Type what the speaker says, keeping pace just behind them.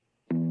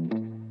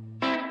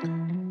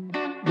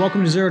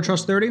Welcome to Zero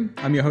Trust 30.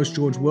 I'm your host,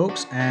 George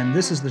Wilkes, and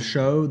this is the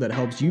show that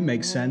helps you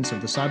make sense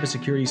of the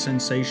cybersecurity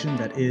sensation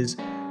that is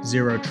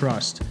Zero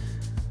Trust.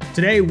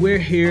 Today, we're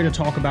here to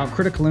talk about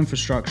critical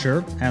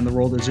infrastructure and the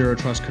role that Zero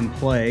Trust can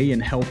play in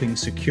helping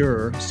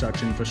secure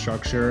such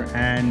infrastructure.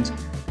 And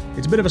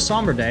it's a bit of a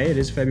somber day. It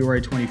is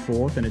February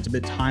 24th, and it's a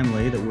bit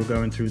timely that we're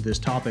going through this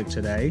topic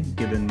today,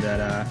 given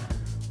that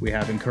we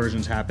have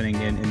incursions happening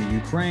in the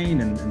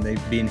Ukraine, and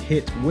they've been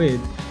hit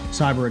with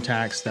cyber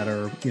attacks that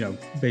are,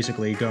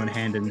 basically going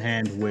hand in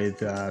hand with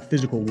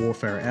physical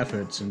warfare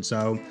efforts. And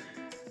so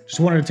just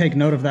wanted to take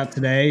note of that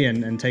today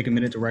and take a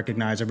minute to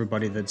recognize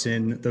everybody that's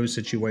in those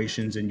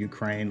situations in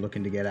Ukraine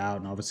looking to get out.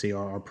 And obviously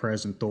our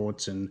prayers and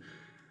thoughts and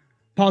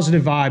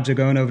positive vibes are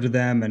going over to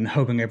them and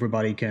hoping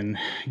everybody can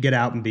get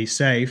out and be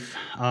safe.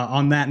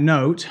 On that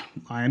note,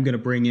 I am going to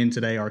bring in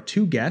today our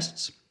two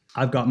guests.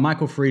 I've got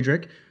Michael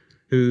Friedrich,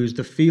 who's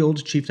the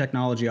Field Chief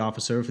Technology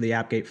Officer for the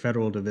Appgate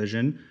Federal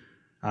Division.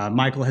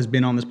 Michael has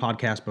been on this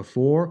podcast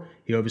before.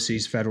 He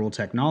oversees federal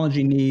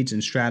technology needs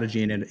and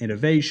strategy and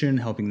innovation,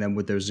 helping them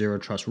with their Zero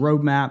Trust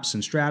roadmaps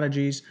and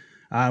strategies.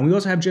 We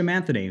also have Jim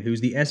Anthony,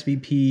 who's the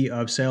SVP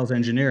of Sales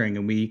Engineering.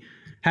 And we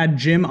had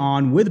Jim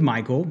on with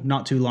Michael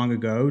not too long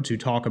ago to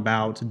talk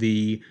about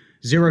the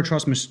Zero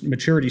Trust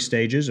maturity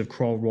stages of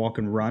crawl, walk,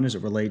 and run as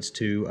it relates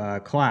to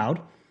cloud.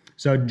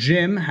 So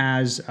Jim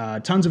has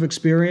tons of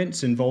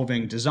experience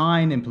involving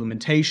design,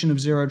 implementation of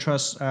Zero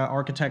Trust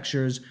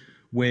architectures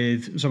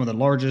with some of the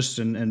largest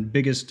and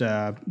biggest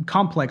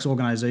complex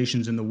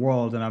organizations in the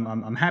world. And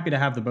I'm happy to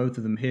have the both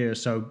of them here.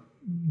 So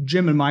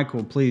Jim and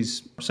Michael,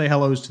 please say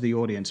hellos to the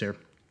audience here.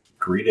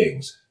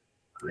 Greetings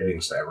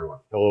to everyone.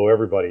 Hello,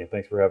 everybody, and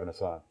thanks for having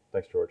us on.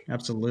 Thanks, George.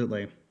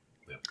 Absolutely.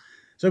 Yeah.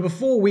 So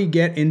before we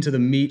get into the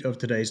meat of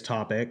today's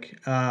topic,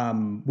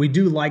 we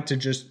do like to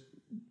just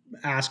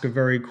ask a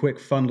very quick,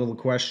 fun little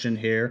question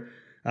here.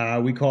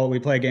 We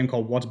play a game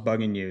called What's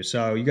Bugging You?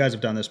 So you guys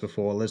have done this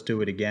before. Let's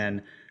do it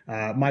again.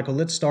 Michael,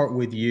 let's start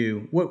with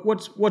you.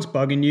 What's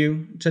bugging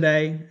you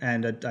today?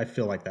 And I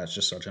feel like that's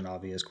just such an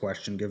obvious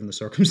question given the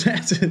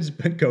circumstances,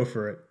 but go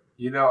for it.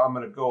 I'm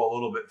going to go a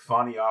little bit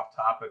funny off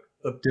topic.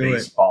 The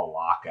baseball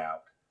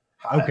lockout.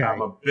 Okay.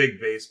 I'm a big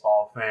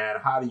baseball fan.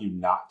 How do you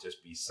not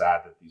just be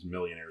sad that these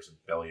millionaires and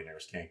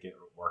billionaires can't get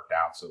worked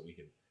out so we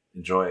can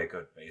enjoy a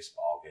good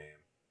baseball game?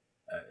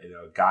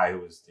 A guy who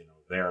was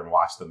there and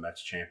watched the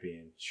Mets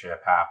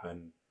championship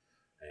happen.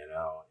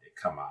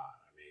 Come on.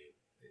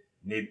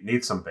 I mean,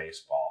 need some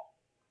baseball.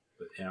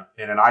 But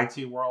in an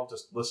IT world,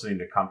 just listening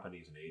to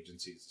companies and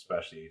agencies,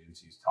 especially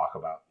agencies, talk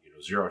about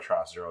zero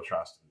trust,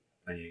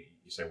 and you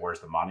say,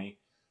 "Where's the money?"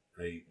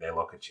 They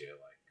look at you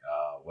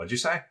like, "What'd you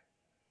say?"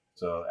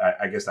 So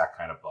I guess that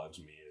kind of bugs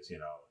me. Is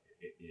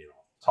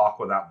talk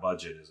without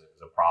budget is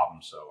a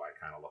problem. So I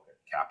kind of look at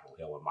Capitol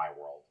Hill in my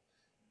world.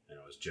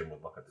 As Jim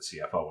would look at the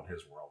CFO in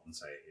his world and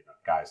say,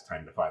 guys,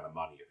 time to find the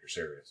money if you're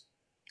serious.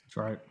 That's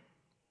right.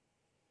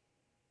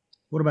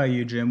 What about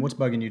you, Jim? What's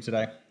bugging you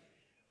today?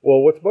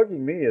 Well, what's bugging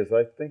me is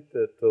I think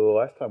that the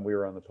last time we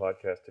were on the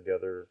podcast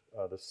together,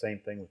 the same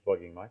thing was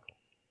bugging Michael.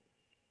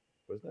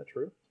 Wasn't that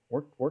true?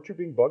 Weren't you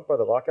being bugged by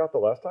the lockout the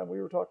last time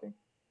we were talking?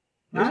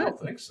 I don't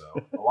think so.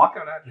 The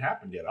lockout hadn't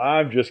happened yet.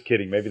 I'm just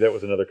kidding. Maybe that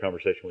was another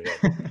conversation we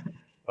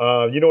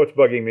had. You know what's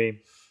bugging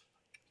me?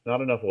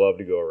 Not enough love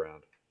to go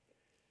around.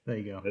 There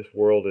you go. This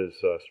world is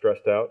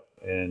stressed out,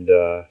 and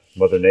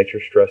Mother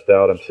Nature's stressed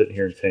out. I'm sitting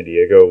here in San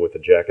Diego with a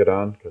jacket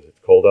on because it's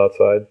cold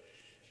outside.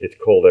 It's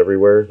cold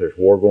everywhere. There's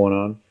war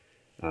going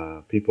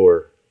on. People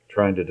are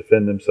trying to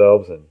defend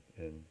themselves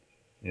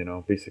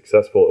and be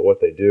successful at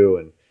what they do,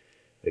 and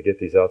they get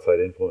these outside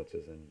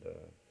influences, and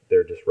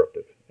they're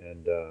disruptive.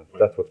 And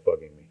that's what's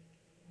bugging me.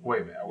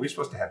 Wait a minute. Are we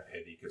supposed to have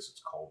pity because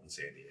it's cold in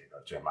San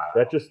Diego, Jim?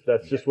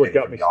 That's just what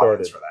got me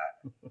started. For that.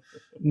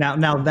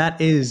 Now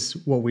that is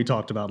what we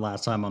talked about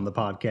last time on the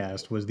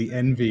podcast, was the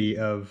envy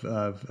of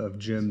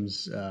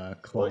Jim's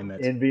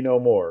climate. Well, envy no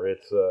more.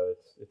 It's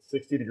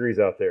 60 degrees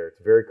out there. It's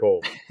very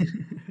cold.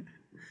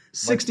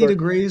 60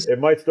 degrees. It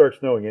might start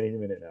snowing any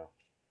minute now.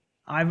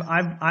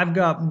 I've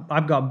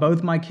got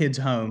both my kids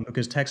home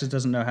because Texas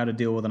doesn't know how to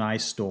deal with an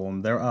ice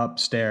storm. They're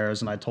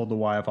upstairs, and I told the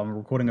wife, I'm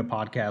recording a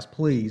podcast,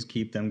 please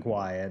keep them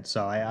quiet.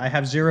 So I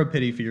have zero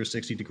pity for your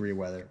 60-degree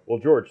weather. Well,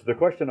 George, the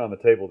question on the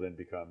table then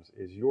becomes,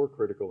 is your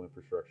critical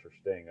infrastructure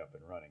staying up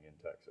and running in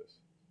Texas?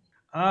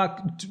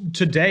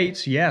 To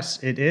date,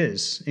 yes, it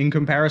is. In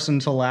comparison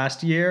to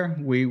last year,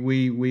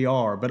 we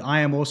are. But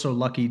I am also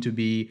lucky to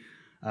be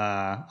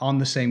on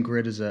the same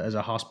grid as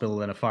a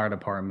hospital and a fire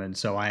department.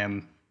 So I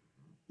am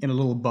in a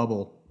little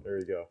bubble. There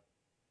you go.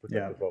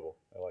 Protect the bubble.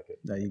 I like it.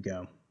 There you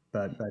go.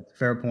 But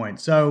fair point.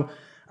 So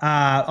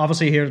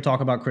obviously here to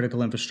talk about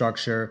critical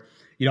infrastructure.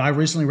 I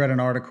recently read an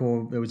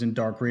article that was in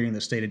Dark Reading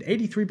that stated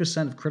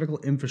 83% of critical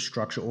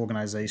infrastructure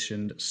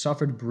organizations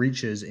suffered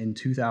breaches in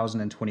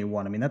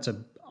 2021. I mean, that's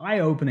an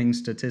eye-opening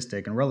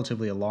statistic and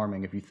relatively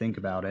alarming if you think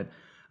about it.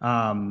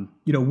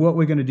 What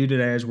we're going to do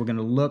today is we're going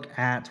to look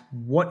at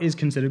what is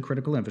considered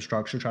critical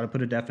infrastructure, try to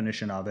put a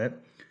definition of it,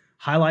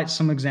 highlight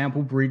some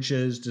example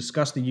breaches,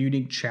 discuss the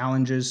unique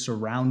challenges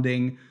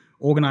surrounding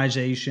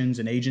organizations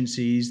and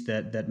agencies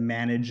that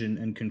manage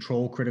and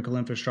control critical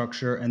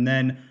infrastructure, and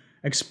then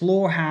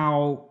explore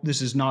how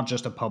this is not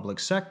just a public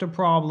sector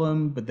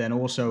problem, but then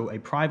also a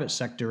private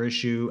sector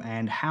issue,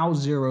 and how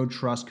zero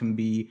trust can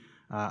be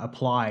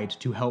applied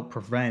to help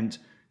prevent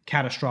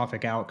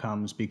catastrophic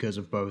outcomes because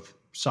of both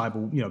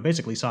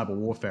basically cyber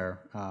warfare,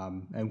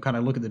 and kind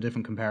of look at the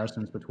different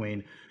comparisons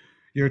between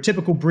your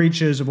typical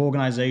breaches of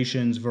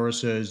organizations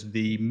versus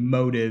the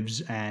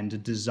motives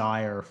and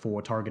desire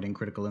for targeting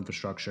critical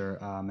infrastructure,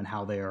 and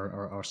how they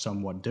are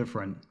somewhat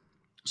different.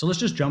 So let's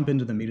just jump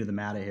into the meat of the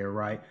matter here,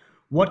 right?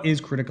 What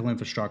is critical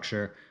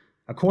infrastructure?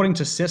 According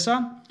to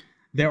CISA,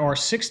 there are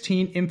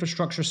 16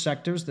 infrastructure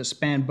sectors that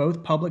span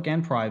both public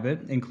and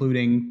private,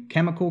 including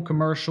chemical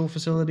commercial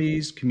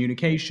facilities,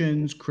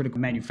 communications, critical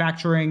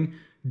manufacturing,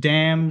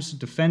 dams,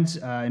 defense,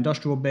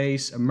 industrial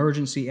base,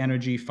 emergency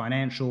energy,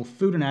 financial,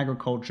 food and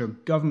agriculture,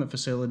 government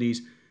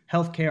facilities,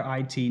 healthcare,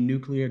 IT,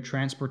 nuclear,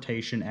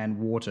 transportation, and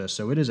water.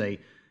 So it is a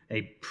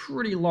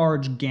pretty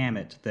large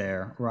gamut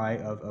there,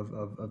 right,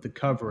 of the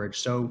coverage.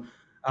 So,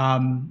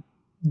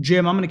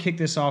 Jim, I'm going to kick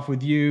this off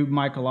with you.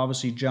 Michael,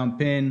 obviously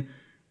jump in.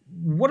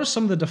 What are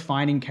some of the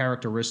defining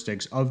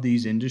characteristics of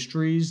these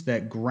industries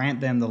that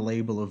grant them the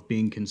label of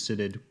being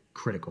considered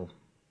critical?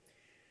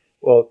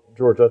 Well,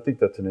 George, I think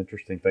that's an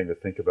interesting thing to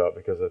think about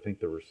because I think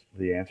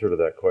the answer to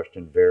that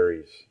question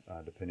varies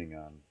depending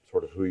on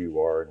sort of who you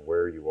are and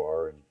where you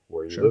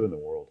Sure. live in the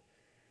world.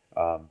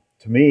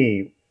 To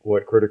me,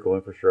 what critical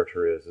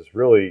infrastructure is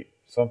really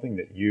something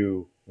that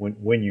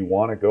when you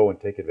want to go and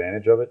take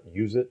advantage of it,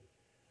 use it,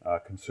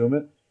 consume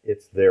it,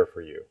 it's there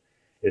for you.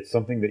 It's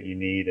something that you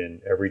need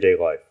in everyday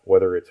life,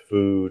 whether it's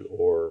food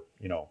or,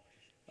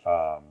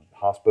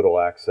 hospital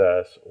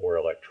access or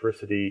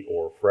electricity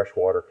or fresh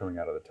water coming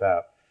out of the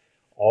tap.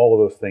 All of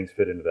those things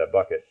fit into that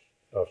bucket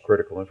of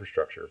critical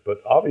infrastructure.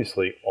 But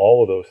obviously,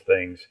 all of those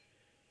things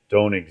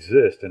don't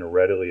exist in a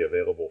readily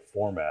available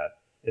format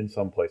in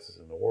some places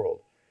in the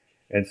world.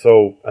 And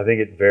so I think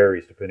it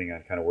varies depending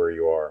on kind of where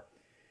you are.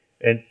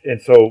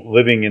 And so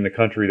living in the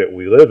country that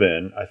we live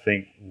in, I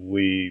think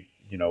we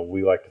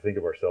like to think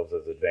of ourselves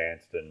as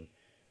advanced and,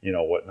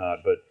 whatnot.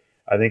 But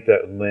I think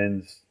that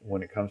lens,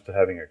 when it comes to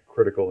having a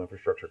critical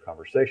infrastructure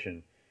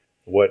conversation,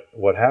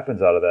 what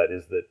happens out of that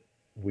is that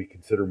we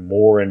consider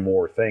more and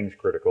more things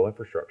critical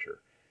infrastructure,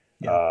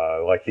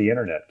 Yeah. like the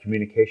internet,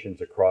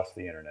 communications across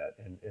the internet,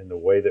 and the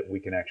way that we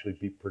can actually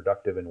be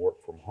productive and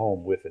work from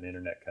home with an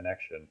internet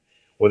connection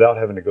without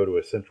having to go to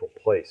a central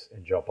place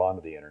and jump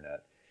onto the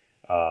internet.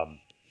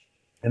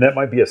 And that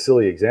might be a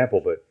silly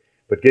example,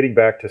 but getting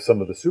back to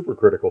some of the super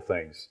critical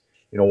things,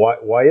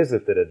 why is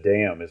it that a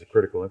dam is a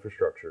critical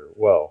infrastructure?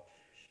 Well,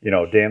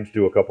 dams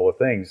do a couple of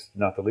things,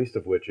 not the least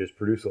of which is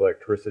produce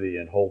electricity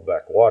and hold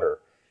back water.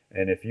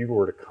 And if you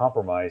were to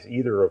compromise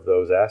either of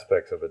those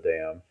aspects of a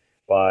dam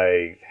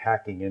by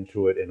hacking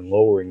into it and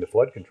lowering the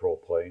flood control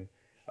plane,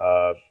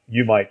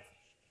 you might,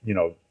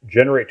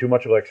 generate too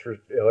much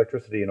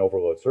electricity and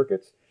overload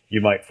circuits.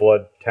 You might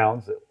flood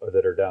towns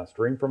that are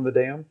downstream from the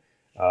dam.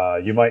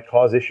 You might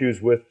cause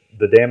issues with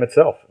the dam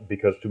itself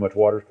because too much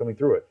water is coming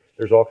through it.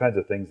 There's all kinds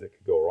of things that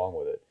could go wrong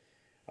with it.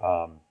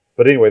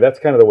 But anyway, that's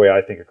kind of the way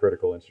I think of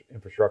critical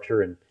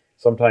infrastructure. And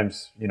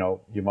sometimes,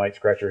 you might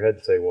scratch your head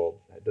and say, well,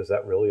 does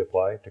that really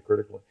apply to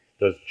critical?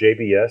 Does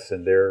JBS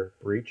and their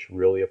breach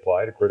really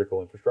apply to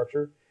critical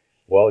infrastructure?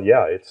 Well,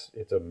 yeah,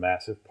 it's a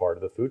massive part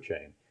of the food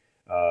chain.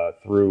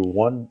 Through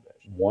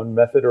one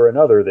method or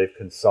another, they've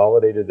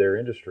consolidated their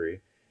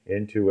industry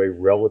into a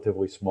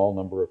relatively small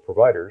number of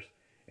providers.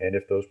 And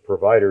if those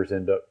providers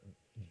end up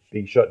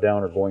being shut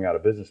down or going out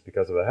of business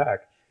because of a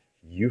hack,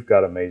 you've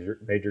got a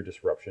major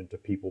disruption to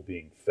people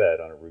being fed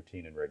on a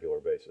routine and regular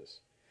basis.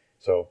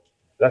 So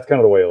that's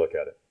kind of the way I look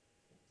at it.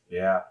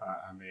 Yeah,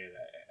 I mean,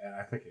 and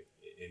I think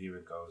it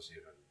even goes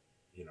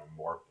even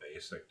more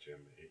basic, Jim.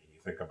 You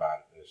think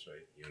about this,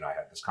 right? You and I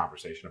had this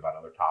conversation about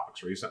other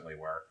topics recently,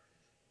 where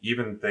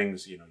even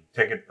things, you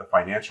take it the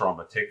financial realm,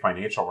 but take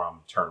financial realm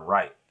and turn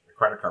right. The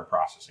credit card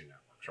processing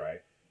networks,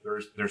 right?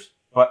 There's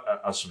but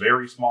a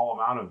very small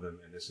amount of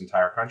them in this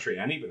entire country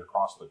and even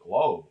across the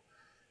globe.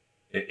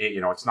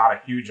 It's not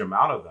a huge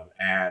amount of them.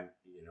 And,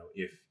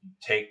 if you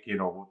take,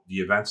 the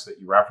events that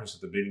you referenced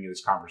at the beginning of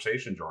this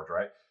conversation, George,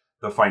 right?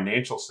 The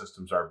financial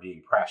systems are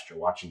being pressed. You're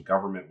watching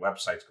government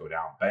websites go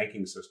down,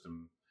 banking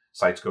system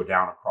sites go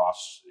down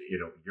across,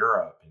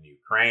 Europe and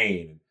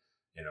Ukraine,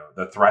 and,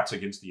 the threats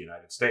against the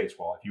United States.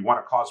 Well, if you want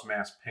to cause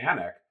mass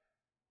panic,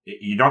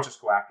 you don't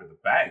just go after the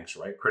banks,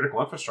 right?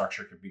 Critical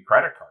infrastructure could be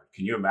credit card.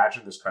 Can you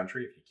imagine this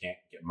country if you can't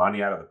get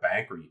money out of the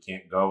bank, or you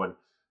can't go and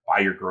buy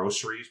your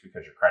groceries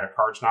because your credit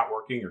card's not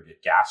working, or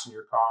get gas in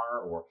your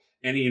car, or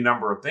any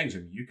number of things?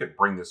 And you could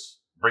bring this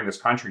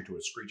country to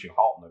a screeching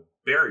halt in a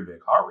very big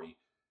hurry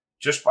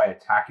just by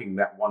attacking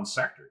that one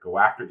sector. Go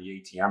after the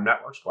ATM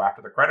networks, go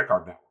after the credit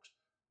card networks.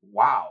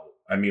 Wow.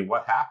 I mean,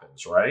 what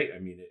happens, right? I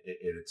mean,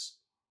 it's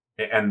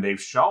and they've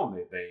shown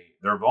that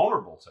they're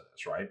vulnerable to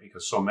this, right?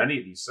 Because so many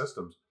of these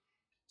systems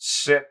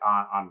sit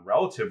on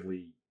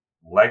relatively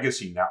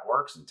legacy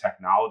networks and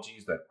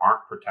technologies that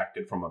aren't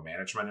protected from a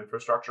management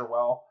infrastructure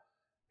well.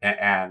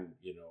 and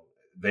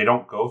they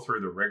don't go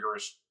through the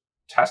rigorous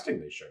testing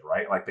they should,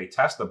 right? Like they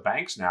test the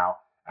banks now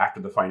after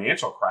the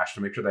financial crash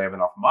to make sure they have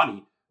enough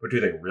money, but do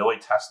they really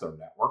test their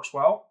networks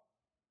well?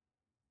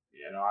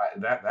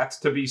 That's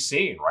to be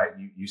seen, right?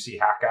 You see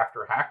hack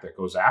after hack that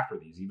goes after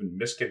these, even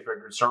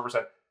misconfigured servers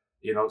that,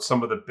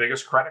 some of the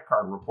biggest credit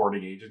card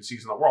reporting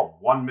agencies in the world,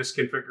 one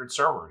misconfigured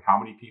server, and how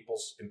many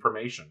people's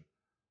information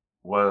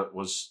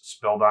was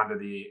spilled onto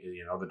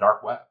the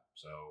dark web.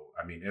 So,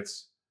 I mean,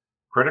 it's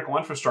critical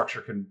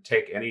infrastructure can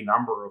take any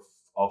number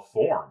of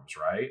forms,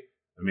 right?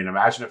 I mean,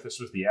 imagine if this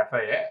was the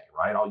FAA,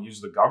 right? I'll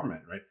use the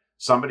government, right?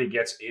 Somebody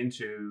gets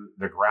into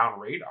the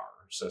ground radar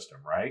system,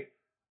 right?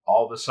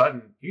 All of a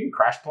sudden, you can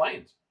crash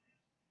planes.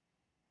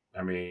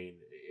 I mean,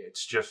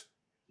 it's just,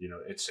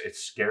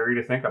 it's scary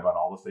to think about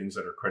all the things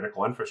that are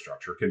critical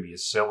infrastructure. It can be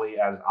as silly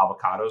as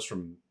avocados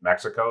from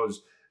Mexico,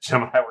 as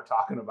Jim and I were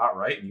talking about,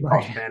 right? And you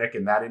cause panic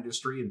in that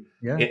industry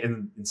and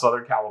in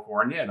Southern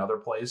California and other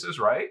places,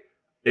 right?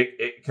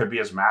 It could be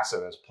as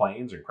massive as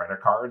planes and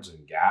credit cards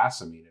and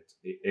gas. I mean,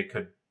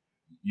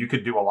 you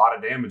could do a lot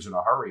of damage in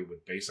a hurry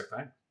with basic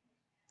things.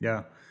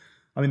 Yeah.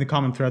 I mean, the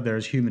common thread there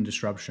is human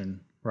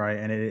disruption, right?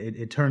 And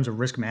it turns a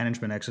risk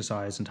management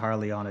exercise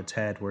entirely on its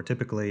head, where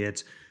typically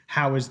it's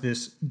how is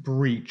this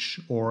breach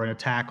or an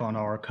attack on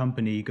our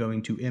company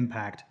going to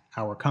impact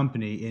our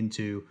company,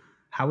 into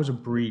how is a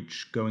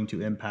breach going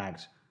to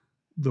impact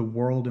the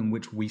world in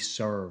which we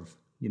serve,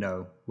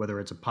 whether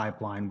it's a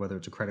pipeline, whether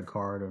it's a credit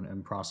card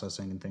and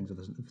processing and things of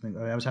this thing.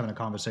 I was having a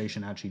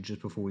conversation actually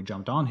just before we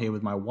jumped on here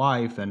with my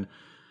wife, and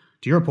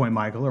to your point,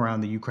 Michael, around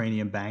the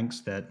Ukrainian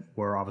banks that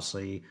were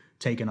obviously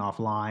taken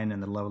offline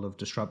and the level of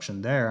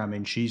disruption there. I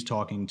mean, she's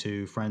talking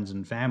to friends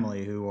and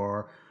family who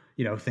are,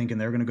 thinking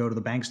they're going to go to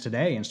the banks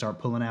today and start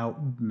pulling out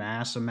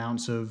mass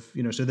amounts of,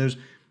 so there's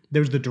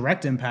the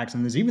direct impacts,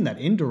 and there's even that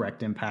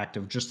indirect impact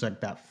of just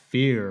like that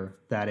fear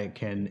that it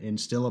can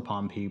instill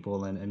upon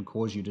people and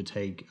cause you to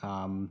take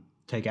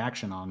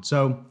action on.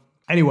 So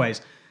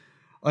anyways,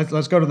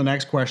 let's go to the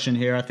next question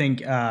here. I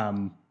think,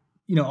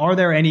 are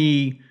there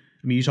any,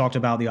 I mean, you talked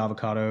about the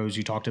avocados,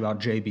 you talked about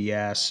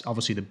JBS,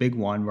 obviously the big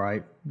one,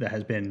 right, that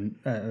has been,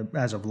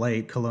 as of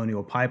late,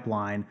 Colonial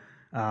Pipeline.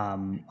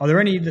 Are there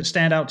any that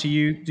stand out to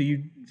you,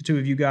 the two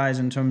of you guys,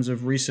 in terms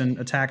of recent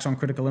attacks on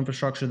critical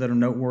infrastructure that are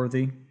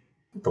noteworthy?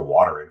 The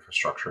water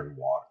infrastructure in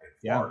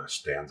Florida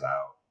stands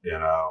out.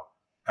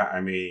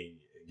 I mean,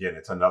 again,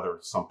 it's another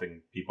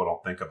something people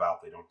don't think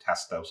about. They don't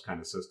test those kind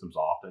of systems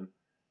often.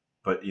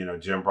 But,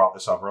 Jim brought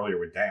this up earlier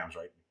with dams,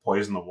 right?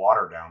 Poison the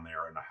water down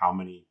there, and how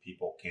many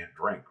people can't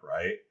drink,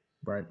 right?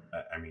 Right.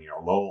 I mean,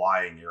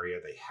 low-lying area,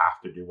 they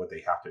have to do what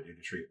they have to do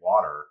to treat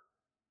water.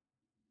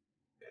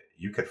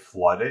 You could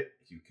flood it.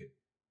 You could,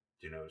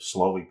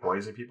 slowly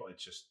poison people.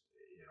 It's just,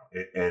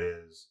 it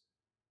is,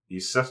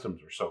 these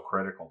systems are so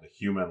critical to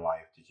human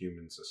life, to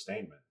human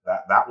sustainment.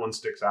 That one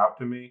sticks out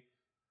to me.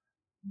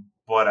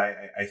 But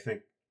I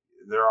think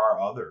there are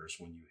others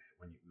when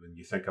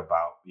you think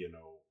about,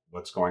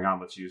 what's going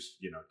on. Let's use,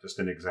 just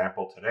an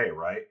example today,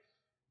 right?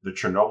 The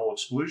Chernobyl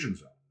exclusion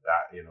zone,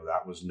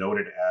 that was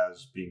noted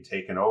as being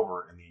taken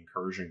over and the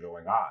incursion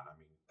going on. I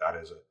mean, that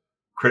is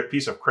a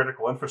piece of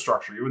critical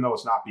infrastructure. Even though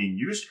it's not being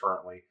used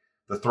currently,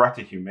 the threat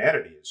to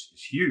humanity is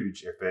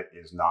huge if it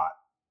is not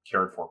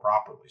cared for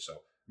properly. So,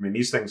 I mean,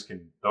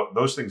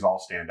 those things all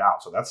stand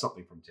out. So that's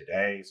something from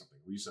today, something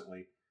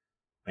recently.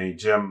 I mean,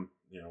 Jim,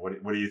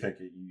 what do you think?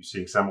 Are you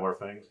seeing similar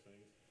things?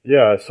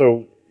 Yeah.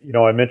 So,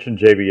 I mentioned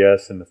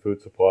JBS and the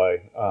food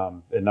supply,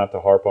 and not to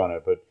harp on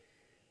it, but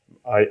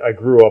I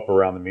grew up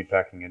around the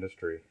meatpacking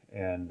industry,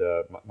 and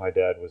my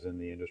dad was in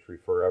the industry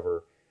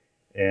forever,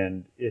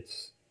 and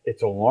it's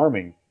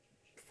alarming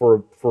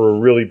for a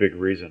really big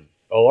reason.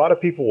 A lot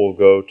of people will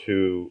go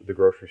to the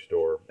grocery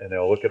store and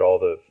they'll look at all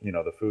the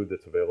the food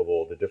that's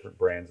available, the different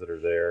brands that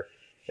are there,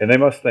 and they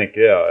must think,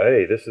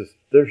 hey,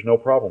 there's no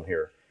problem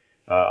here.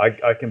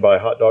 I can buy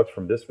hot dogs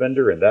from this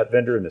vendor and that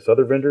vendor and this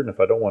other vendor, and if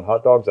I don't want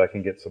hot dogs, I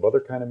can get some other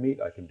kind of meat.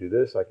 I can do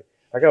this.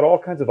 I got all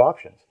kinds of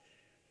options.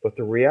 But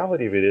the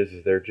reality of it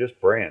is they're just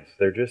brands.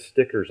 They're just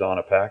stickers on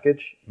a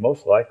package.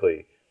 Most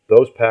likely,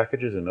 those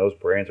packages and those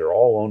brands are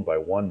all owned by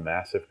one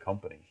massive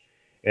company.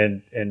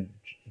 And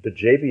the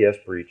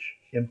JBS breach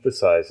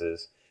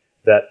emphasizes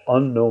that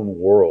unknown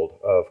world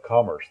of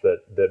commerce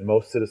that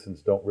most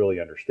citizens don't really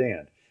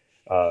understand.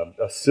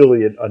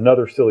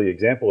 Another silly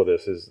example of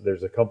this is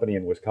there's a company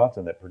in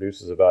Wisconsin that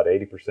produces about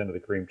 80% of the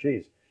cream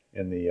cheese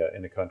in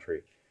the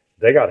country.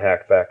 They got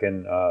hacked back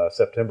in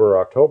September or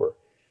October.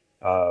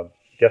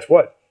 Guess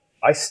what?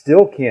 I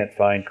still can't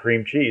find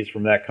cream cheese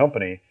from that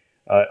company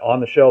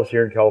on the shelves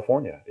here in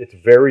California. It's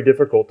very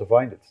difficult to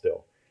find it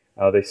still.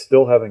 They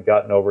still haven't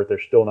gotten over it. They're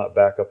still not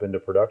back up into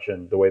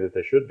production the way that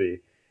they should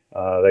be.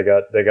 They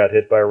got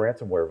hit by a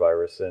ransomware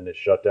virus, and it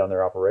shut down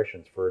their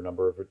operations for a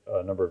number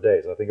of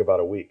days. I think about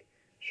a week.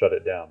 Shut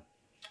it down.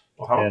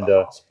 Well, how about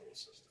the hospital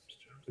systems,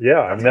 Jim? Yeah,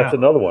 I mean, that's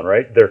another one,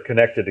 right? They're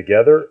connected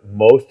together.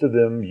 Most of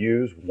them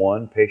use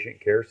one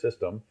patient care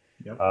system.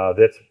 Yep.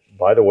 That's,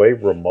 by the way,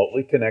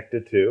 remotely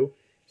connected to,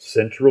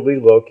 centrally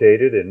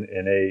located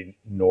in a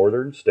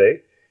northern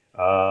state.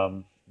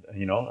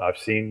 I've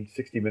seen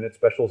 60-minute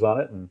specials on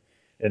it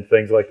and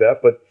things like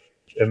that. But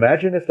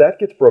imagine if that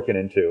gets broken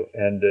into,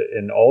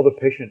 and all the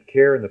patient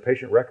care and the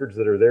patient records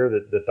that are there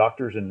that the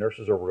doctors and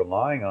nurses are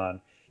relying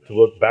on to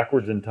look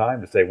backwards in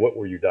time to say, what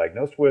were you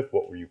diagnosed with?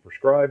 What were you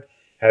prescribed?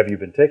 Have you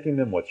been taking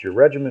them? What's your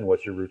regimen?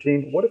 What's your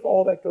routine? What if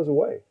all that goes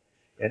away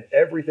and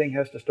everything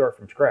has to start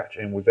from scratch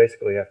and we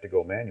basically have to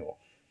go manual?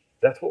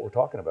 That's what we're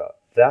talking about.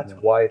 That's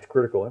why it's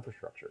critical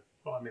infrastructure.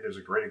 Well, I mean, there's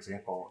a great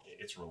example.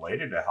 It's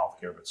related to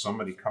healthcare, but so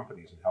many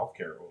companies in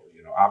healthcare,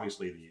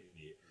 obviously the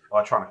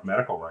electronic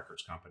medical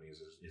records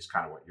companies is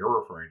kind of what you're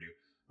referring to,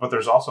 but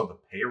there's also the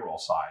payroll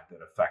side that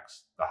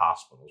affects the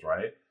hospitals,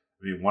 right?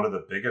 I mean, one of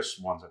the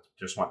biggest ones that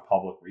just went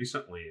public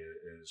recently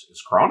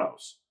is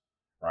Kronos,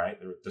 right?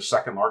 They're the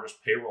second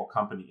largest payroll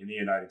company in the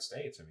United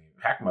States. I mean,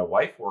 heck, my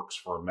wife works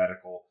for a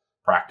medical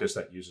practice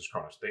that uses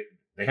Kronos.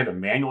 They had to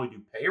manually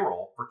do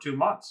payroll for 2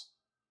 months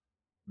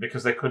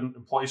because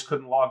employees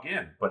couldn't log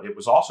in, but it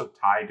was also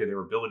tied to their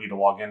ability to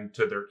log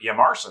into their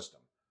EMR system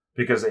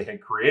because they had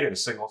created a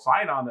single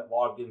sign-on that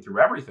logged in through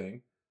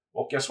everything.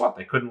 Well, guess what?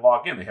 They couldn't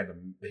log in.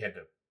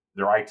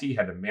 Their IT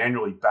had to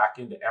manually back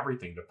into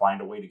everything to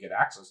find a way to get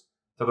access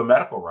to the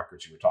medical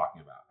records you were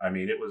talking about. I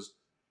mean, it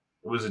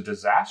was a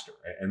disaster.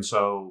 And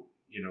so,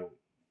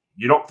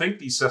 you don't think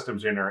these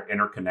systems are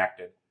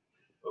interconnected,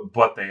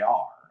 but they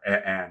are.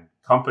 And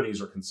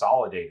companies are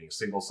consolidating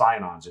single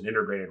sign-ons and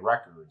integrated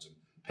records and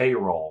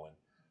payroll, and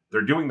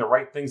they're doing the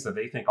right things that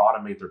they think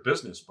automate their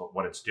business. But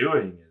what it's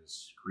doing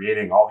is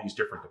creating all these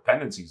different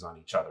dependencies on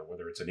each other,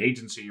 whether it's an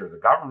agency or the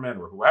government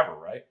or whoever,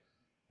 right?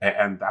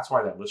 And that's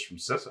why that list from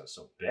CISA is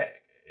so big.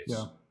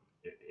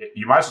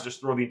 You might as well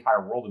just throw the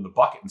entire world in the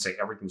bucket and say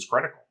everything's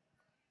critical.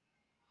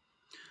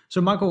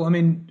 So, Michael, I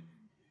mean,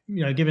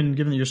 given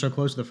that you're so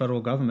close to the federal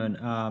government,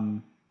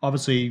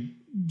 obviously,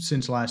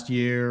 since last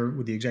year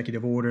with the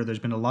executive order, there's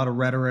been a lot of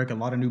rhetoric, a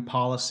lot of new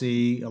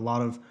policy, a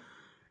lot of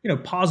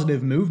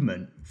positive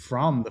movement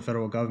from the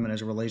federal government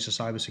as it relates to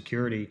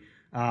cybersecurity.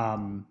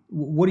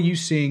 What are you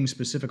seeing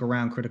specific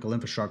around critical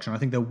infrastructure? And I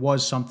think there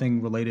was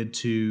something related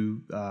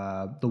to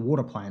the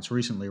water plants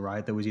recently,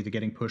 right? That was either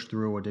getting pushed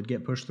through or did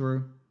get pushed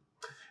through.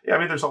 Yeah, I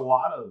mean, there's a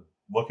lot of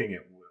looking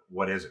at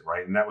what is it,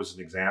 right? And that was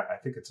an example. I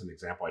think it's an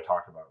example I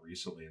talked about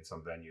recently in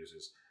some venues.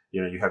 Is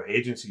you have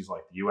agencies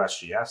like the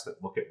USGS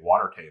that look at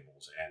water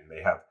tables, and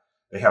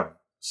they have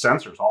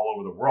sensors all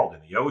over the world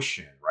in the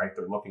ocean, right?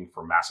 They're looking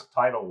for massive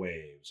tidal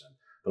waves, and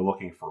they're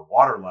looking for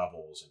water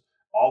levels and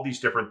all these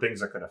different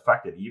things that could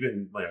affect it,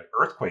 even like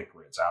earthquake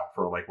grids out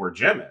for like where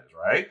Jim is,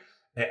 right?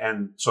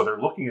 And so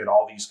they're looking at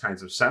all these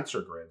kinds of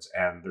sensor grids,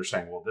 and they're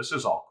saying, well, this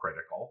is all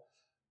critical,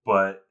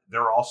 but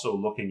they're also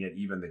looking at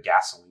even the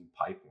gasoline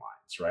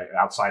pipelines, right?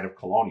 Outside of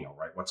Colonial,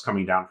 right? What's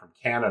coming down from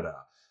Canada.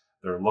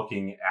 They're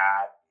looking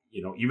at,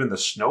 even the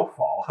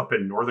snowfall up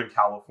in Northern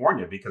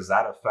California, because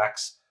that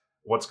affects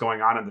what's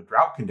going on in the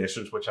drought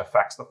conditions, which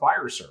affects the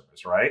fire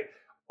service, right?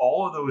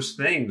 All of those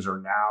things are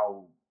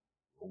now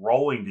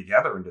rolling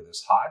together into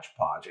this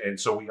hodgepodge. And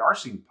so we are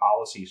seeing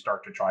policy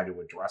start to try to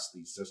address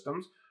these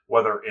systems,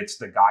 whether it's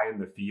the guy in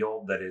the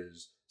field that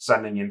is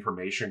sending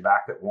information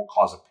back that won't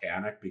cause a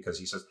panic because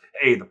he says,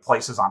 hey, the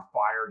place is on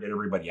fire, get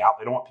everybody out.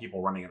 They don't want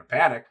people running in a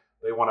panic.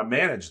 They want to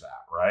manage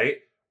that, right?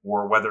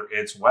 Or whether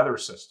it's weather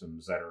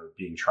systems that are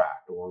being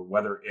tracked, or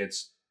whether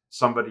it's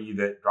somebody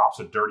that drops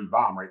a dirty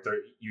bomb, right? There,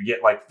 you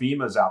get like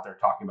FEMA's out there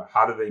talking about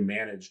how do they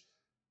manage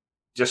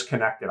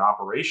disconnected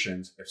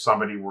operations if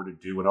somebody were to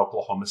do in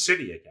Oklahoma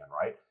City again,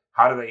 right?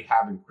 How do they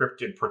have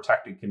encrypted,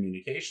 protected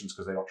communications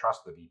because they don't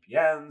trust the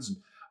VPNs and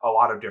a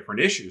lot of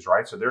different issues,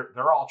 right? So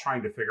they're all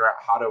trying to figure out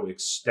how to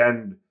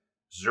extend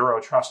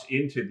zero trust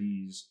into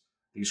these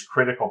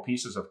critical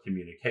pieces of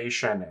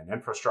communication and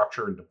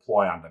infrastructure and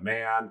deploy on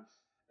demand.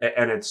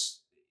 And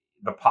it's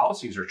the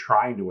policies are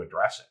trying to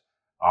address it.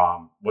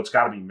 What's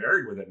got to be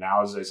married with it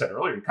now, as I said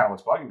earlier, kind of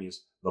what's bugging me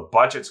is the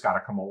budget's got to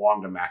come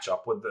along to match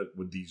up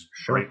with these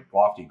great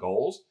lofty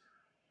goals.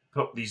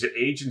 But these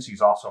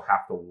agencies also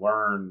have to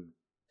learn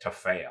to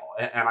fail.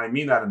 And I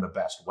mean that in the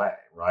best way,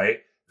 right?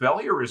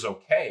 Failure is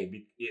okay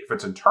if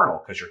it's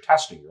internal because you're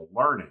testing, you're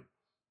learning.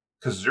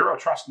 Because zero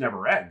trust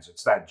never ends.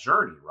 It's that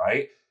journey,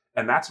 right?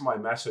 And that's my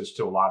message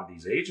to a lot of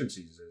these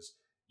agencies is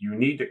you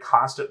need to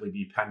constantly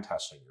be pen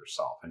testing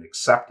yourself and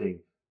accepting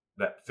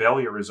that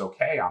failure is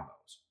okay on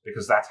those,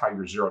 because that's how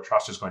your zero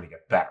trust is going to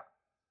get better.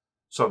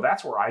 So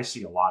that's where I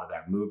see a lot of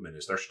that movement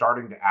is they're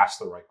starting to ask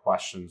the right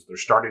questions. They're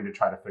starting to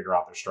try to figure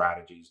out their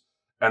strategies,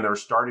 and they're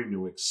starting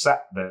to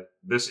accept that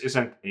this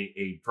isn't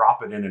a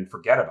drop it in and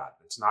forget about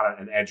it. It's not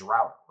an edge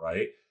router,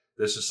 right?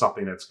 This is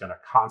something that's going to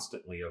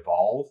constantly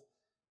evolve,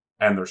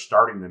 and they're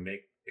starting to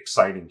make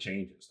exciting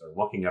changes. They're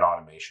looking at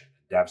automation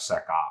and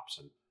DevSecOps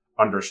and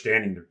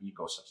understanding their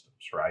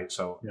ecosystems, right?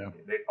 So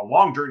a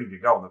long journey to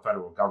go in the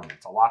federal government.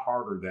 It's a lot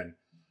harder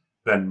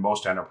than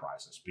most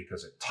enterprises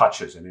because it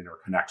touches and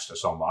interconnects to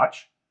so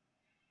much,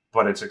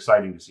 but it's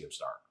exciting to see them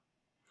start.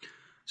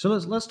 So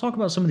let's talk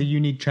about some of the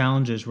unique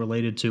challenges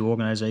related to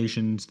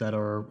organizations that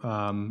are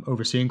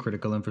overseeing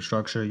critical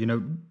infrastructure.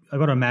 I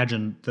got to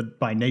imagine that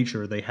by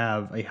nature they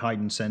have a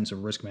heightened sense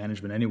of risk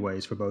management,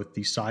 anyways, for both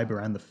the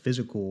cyber and the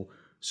physical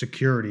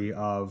security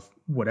of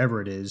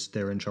whatever it is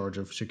they're in charge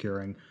of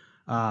securing.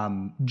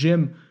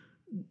 Jim,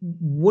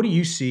 what do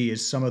you see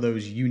as some of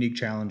those unique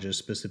challenges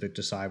specific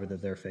to cyber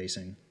that they're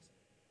facing?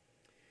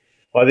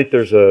 Well, I think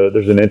there's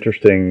an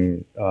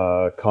interesting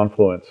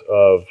confluence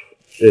of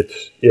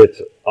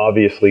it's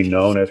obviously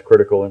known as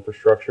critical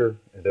infrastructure,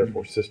 and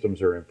therefore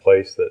systems are in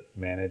place that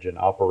manage and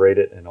operate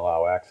it and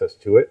allow access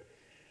to it.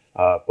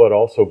 But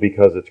also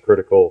because it's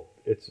critical,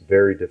 it's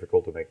very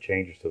difficult to make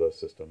changes to those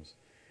systems.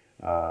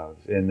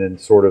 And then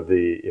sort of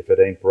the if it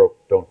ain't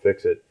broke, don't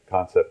fix it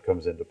concept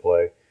comes into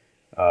play.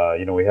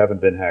 We haven't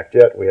been hacked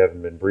yet. We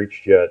haven't been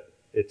breached yet.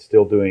 It's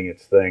still doing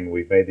its thing.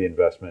 We've made the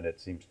investment.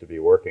 It seems to be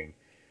working.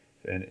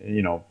 And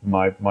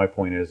my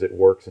point is it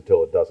works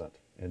until it doesn't.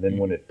 And then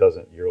when it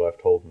doesn't, you're left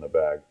holding the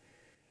bag.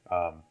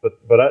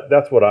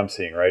 That's what I'm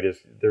seeing, right? Is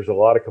there's a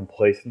lot of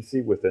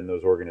complacency within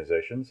those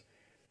organizations.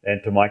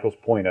 And to Michael's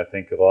point, I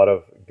think a lot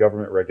of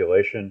government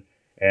regulation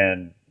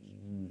and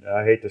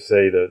I hate to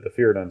say the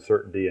fear and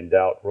uncertainty and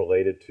doubt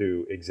related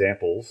to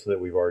examples that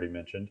we've already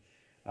mentioned,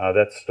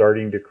 that's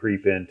starting to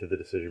creep into the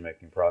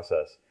decision-making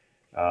process.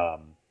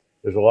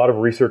 There's a lot of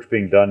research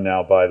being done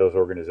now by those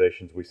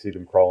organizations. We see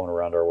them crawling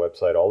around our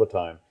website all the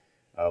time,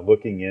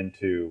 looking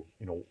into,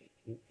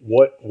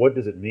 what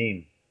does it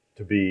mean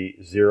to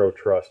be zero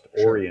trust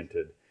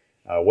oriented?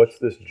 What's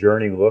this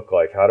journey look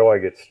like? How do I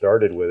get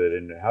started with it?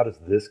 And how does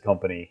this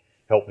company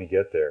help me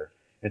get there?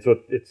 And so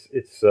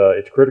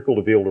it's critical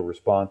to be able to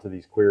respond to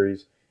these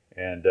queries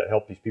and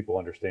help these people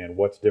understand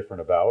what's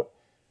different about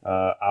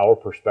our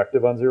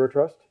perspective on zero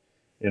trust,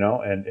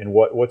 and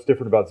what's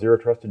different about zero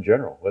trust in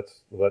general.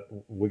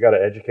 We got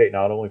to educate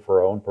not only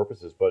for our own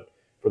purposes, but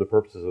for the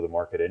purposes of the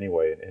market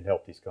anyway, and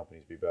help these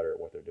companies be better at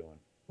what they're doing.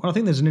 Well, I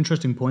think there's an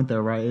interesting point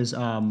there, right? Is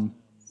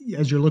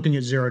as you're looking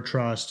at zero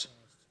trust,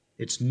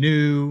 it's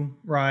new,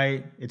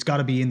 right? It's got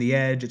to be in the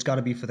edge. It's got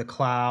to be for the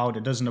cloud.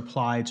 It doesn't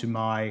apply to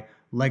my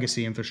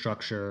legacy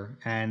infrastructure.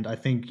 And I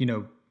think, I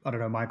don't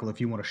know, Michael, if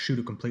you want to shoot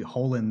a complete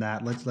hole in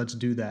that, let's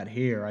do that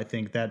here. I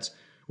think that's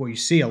what you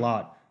see a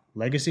lot.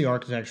 Legacy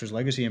architectures,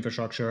 legacy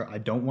infrastructure, I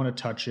don't want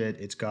to touch it.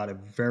 It's got a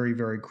very,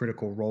 very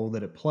critical role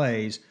that it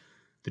plays.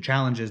 The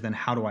challenge is then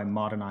how do I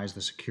modernize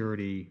the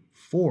security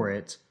for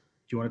it?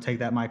 Do you want to take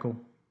that, Michael?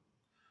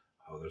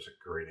 Oh, there's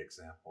a great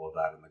example of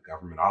that in the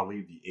government. I'll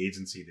leave the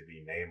agency to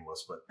be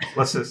nameless, but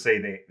let's just say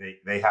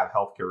they have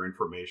healthcare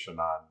information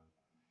on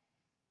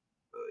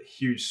a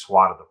huge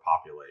swath of the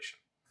population.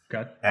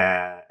 Okay.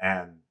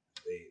 And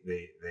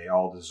they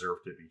all deserve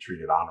to be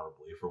treated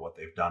honorably for what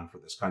they've done for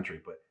this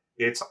country. But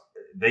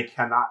they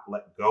cannot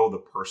let go of the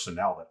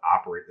personnel that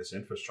operate this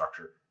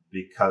infrastructure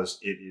because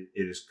it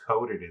is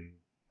coded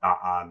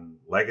on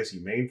legacy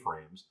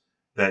mainframes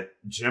that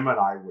Jim and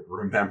I would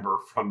remember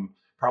from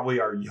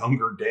probably our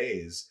younger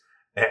days.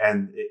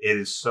 And it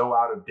is so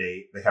out of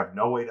date. They have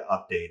no way to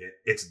update it.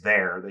 It's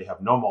there. They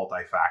have no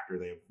multi-factor.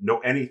 They have no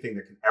anything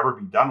that can ever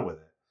be done with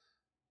it.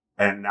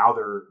 And now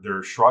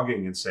they're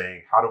shrugging and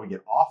saying, how do we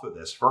get off of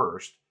this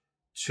first?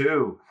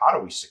 Two, how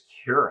do we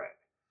secure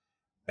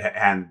it?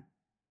 And,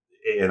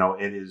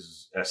 it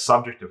is a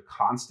subject of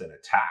constant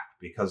attack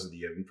because of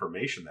the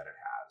information that it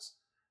has.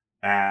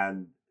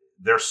 And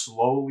they're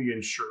slowly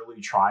and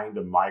surely trying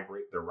to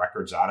migrate their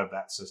records out of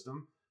that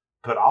system.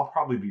 But I'll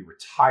probably be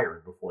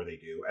retired before they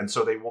do. And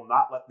so they will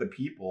not let the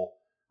people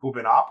who've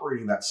been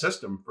operating that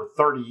system for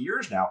 30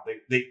 years now,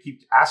 they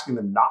keep asking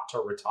them not to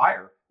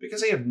retire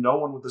because they have no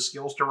one with the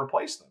skills to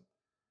replace them.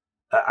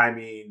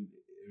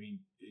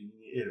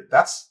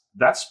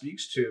 That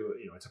speaks to,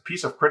 it's a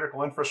piece of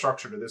critical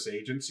infrastructure to this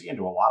agency and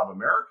to a lot of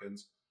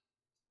Americans,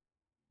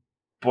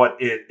 but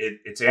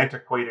it's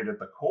antiquated at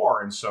the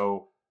core. And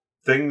so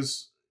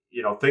things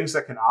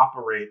that can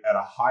operate at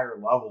a higher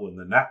level in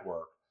the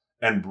network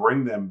and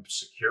bring them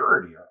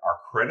security are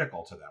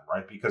critical to them,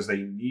 right? Because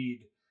they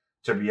need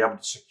to be able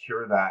to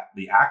secure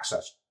the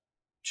access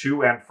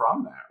to and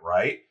from that,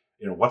 right?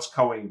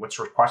 What's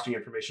requesting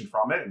information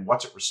from it and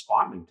what's it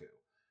responding to.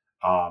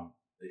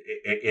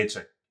 It's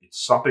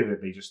something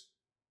that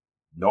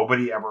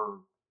nobody ever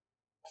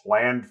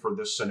planned for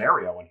this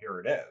scenario, and here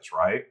it is,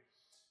 right?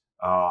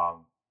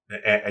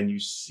 And you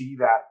see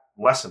that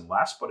less and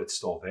less, but it's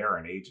still there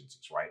in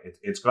agencies, right?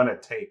 It's going to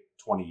take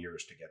 20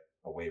 years to get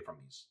away from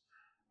these.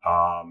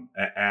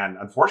 And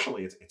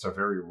unfortunately, it's a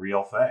very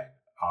real thing.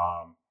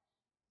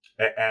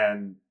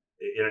 And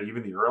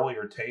even the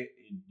earlier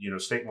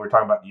statement we were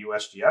talking about the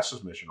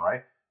USGS's mission,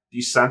 right?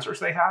 These sensors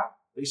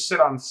they sit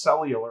on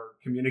cellular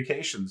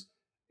communications.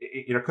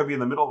 It could be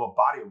in the middle of a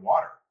body of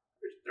water.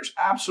 There's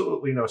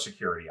absolutely no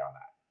security on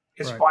that.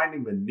 It's right.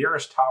 Finding the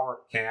nearest tower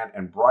it can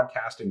and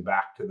broadcasting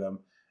back to them.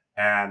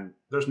 And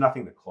there's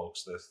nothing that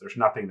cloaks this. There's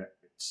nothing that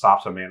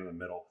stops a man in the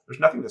middle.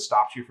 There's nothing that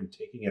stops you from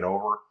taking it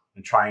over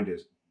and trying to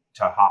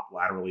hop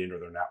laterally into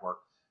their network.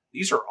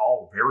 These are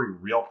all very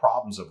real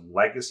problems of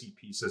legacy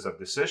pieces of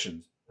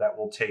decisions that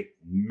will take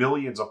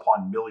millions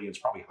upon millions,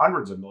 probably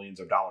hundreds of millions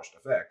of dollars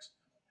to fix,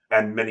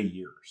 and many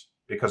years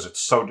because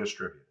it's so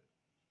distributed.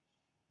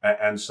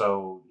 And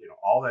so,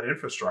 all that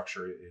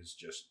infrastructure is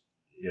just,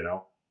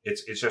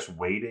 it's just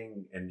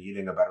waiting and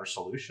needing a better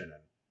solution.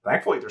 And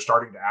thankfully, they're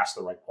starting to ask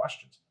the right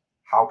questions.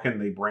 How can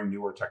they bring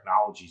newer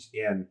technologies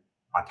in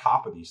on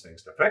top of these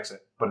things to fix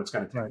it? But it's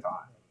going to take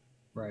time.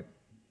 Right.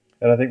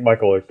 And I think,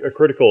 Michael, a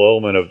critical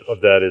element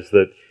of that is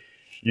that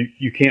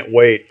you can't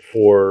wait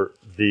for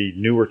the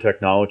newer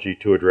technology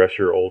to address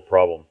your old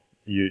problem.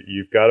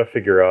 You've got to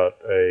figure out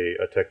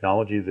a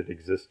technology that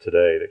exists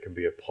today that can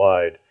be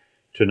applied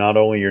to not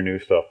only your new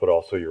stuff, but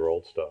also your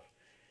old stuff.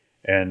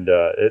 And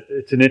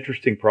it's an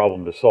interesting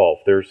problem to solve.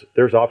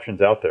 There's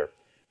options out there,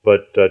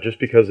 but just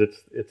because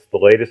it's the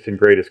latest and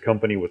greatest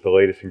company with the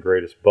latest and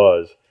greatest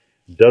buzz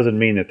doesn't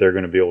mean that they're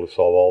going to be able to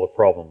solve all the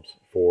problems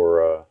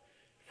for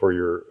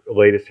your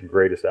latest and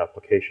greatest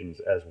applications,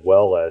 as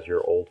well as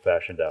your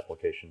old-fashioned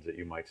applications that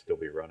you might still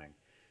be running.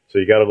 So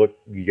you got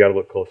to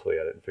look closely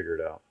at it and figure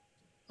it out.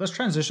 Let's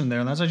transition there,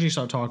 and let's actually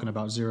start talking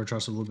about zero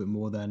trust a little bit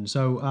more. Then,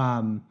 so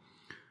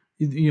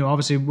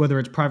obviously, whether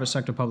it's private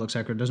sector, public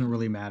sector, it doesn't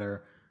really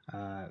matter.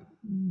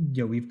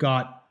 We've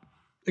got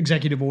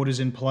executive orders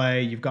in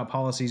play. You've got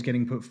policies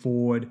getting put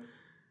forward.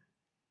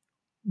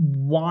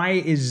 Why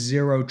is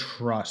zero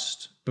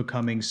trust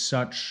becoming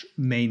such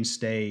main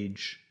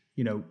stage?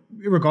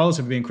 Regardless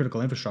of it being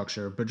critical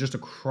infrastructure, but just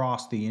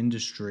across the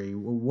industry,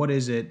 what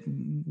is it?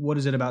 What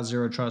is it about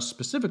zero trust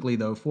specifically,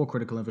 though, for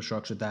critical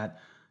infrastructure that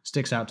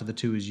sticks out to the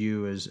two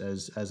as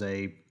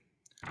a?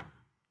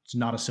 It's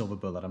not a silver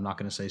bullet. I'm not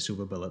going to say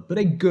silver bullet, but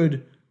a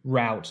good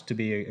route to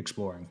be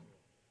exploring.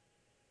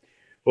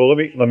 Well, let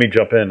me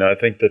jump in. I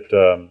think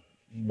that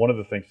one of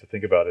the things to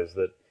think about is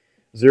that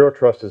zero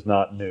trust is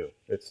not new.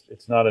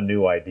 It's not a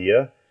new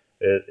idea.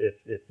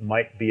 It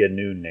might be a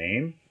new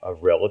name, a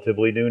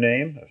relatively new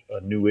name,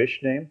 a newish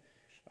name.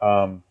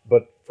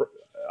 But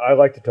I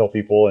like to tell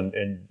people,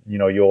 and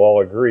you'll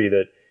all agree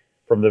that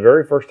from the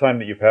very first time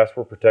that you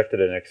password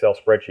protected an Excel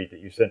spreadsheet that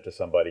you sent to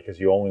somebody because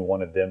you only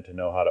wanted them to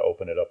know how to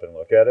open it up and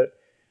look at it,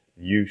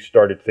 you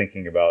started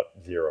thinking about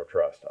zero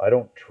trust. I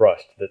don't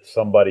trust that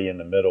somebody in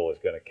the middle is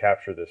going to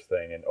capture this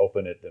thing and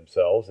open it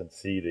themselves and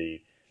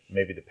see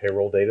maybe the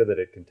payroll data that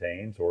it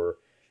contains, or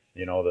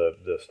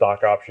the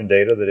stock option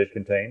data that it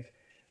contains.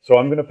 So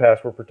I'm going to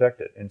password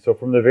protect it. And so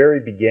from the very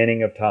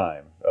beginning of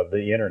time of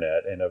the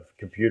internet and of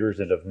computers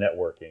and of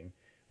networking,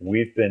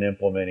 we've been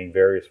implementing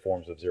various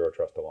forms of zero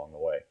trust along the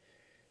way.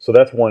 So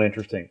that's one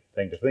interesting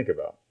thing to think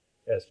about.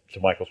 As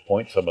to Michael's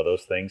point, some of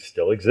those things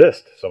still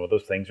exist. Some of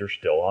those things are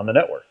still on the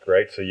network,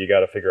 right? So you got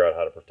to figure out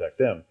how to protect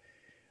them.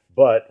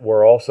 But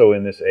we're also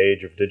in this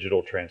age of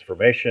digital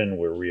transformation.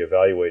 We're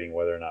reevaluating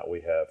whether or not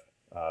we have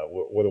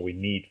whether we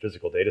need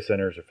physical data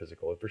centers or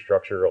physical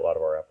infrastructure. A lot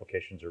of our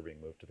applications are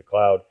being moved to the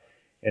cloud.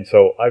 And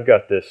so I've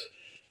got this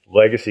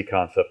legacy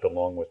concept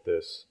along with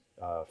this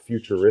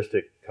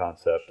futuristic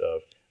concept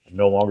of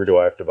no longer do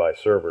I have to buy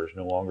servers,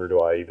 no longer do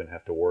I even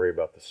have to worry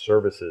about the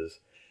services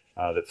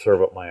that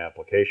serve up my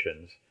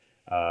applications.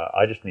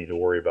 I just need to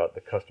worry about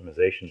the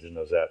customizations in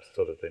those apps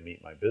so that they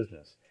meet my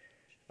business.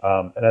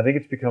 And I think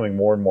it's becoming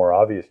more and more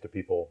obvious to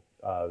people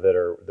that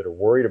are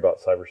worried about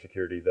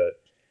cybersecurity that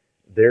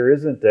there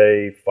isn't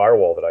a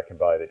firewall that I can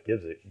buy that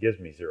gives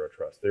me zero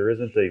trust. There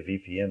isn't a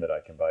VPN that I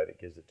can buy that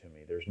gives it to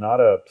me. There's not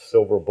a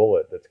silver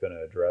bullet that's going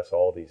to address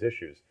all these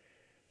issues.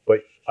 But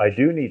I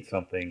do need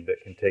something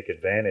that can take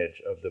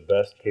advantage of the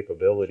best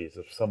capabilities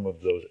of some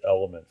of those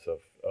elements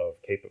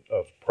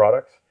of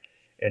products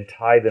and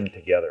tie them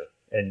together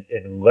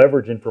and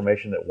leverage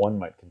information that one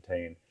might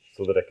contain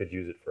so that I could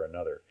use it for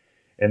another.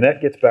 And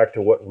that gets back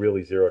to what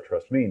really zero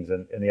trust means.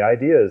 And the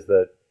idea is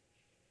that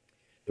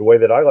the way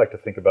that I like to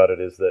think about it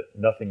is that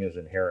nothing is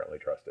inherently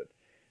trusted.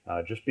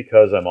 Just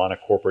because I'm on a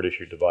corporate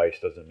issued device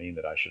doesn't mean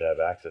that I should have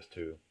access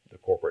to the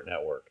corporate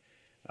network.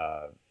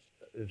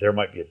 There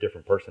might be a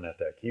different person at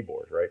that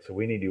keyboard, right? So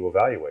we need to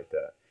evaluate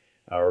that.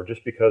 Or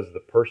just because the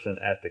person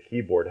at the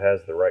keyboard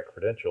has the right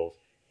credentials,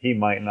 he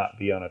might not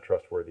be on a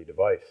trustworthy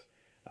device,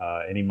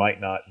 and he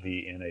might not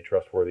be in a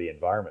trustworthy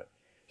environment.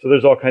 So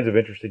there's all kinds of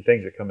interesting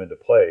things that come into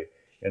play.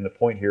 And the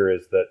point here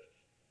is that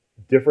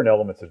different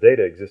elements of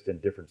data exist in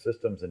different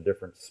systems and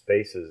different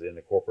spaces in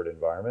the corporate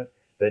environment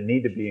that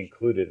need to be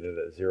included in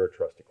the zero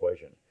trust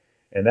equation.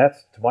 And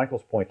that's, to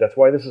Michael's point, that's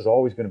why this is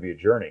always going to be a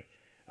journey.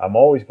 I'm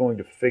always going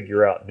to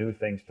figure out new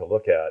things to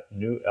look at,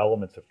 new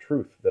elements of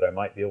truth that I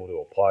might be able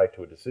to apply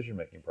to a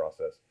decision-making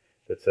process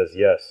that says,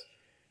 yes,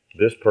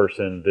 this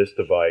person, this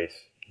device,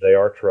 they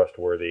are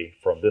trustworthy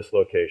from this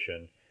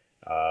location.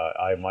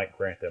 I might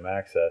grant them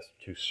access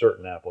to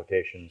certain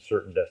applications,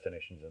 certain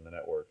destinations in the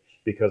network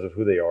because of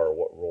who they are or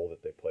what role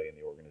that they play in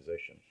the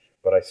organization.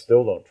 But I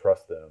still don't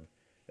trust them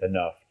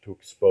enough to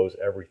expose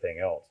everything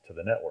else to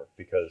the network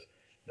because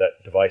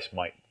that device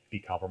might be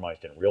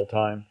compromised in real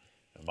time.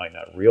 I might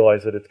not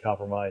realize that it's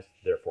compromised,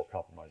 therefore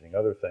compromising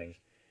other things.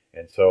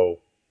 And so,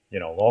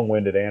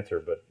 long-winded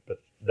answer,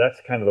 but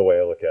that's kind of the way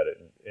I look at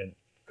it. And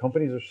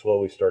companies are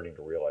slowly starting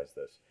to realize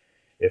this.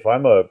 If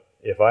I'm a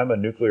if I'm a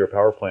nuclear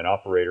power plant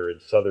operator in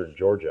southern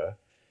Georgia,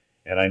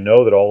 and I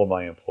know that all of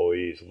my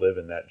employees live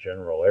in that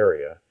general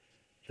area,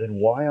 then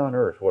why on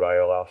earth would I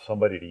allow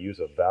somebody to use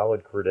a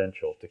valid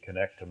credential to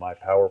connect to my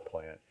power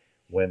plant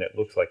when it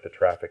looks like the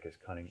traffic is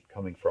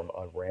coming from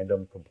a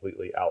random,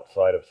 completely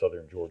outside of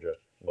southern Georgia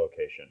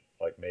location,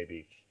 like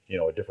maybe,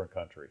 a different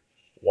country?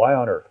 Why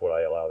on earth would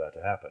I allow that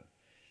to happen?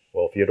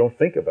 Well, if you don't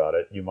think about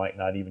it, you might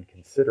not even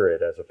consider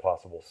it as a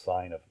possible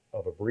sign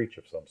of a breach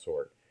of some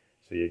sort.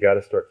 So you got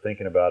to start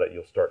thinking about it.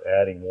 You'll start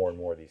adding more and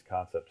more of these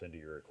concepts into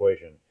your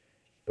equation,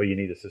 but you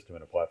need a system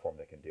and a platform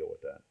that can deal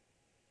with that.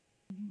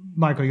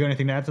 Michael, you got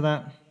anything to add to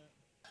that?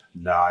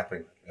 No, I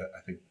think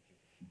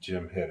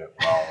Jim hit it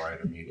well, right?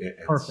 I mean,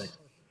 it's perfect.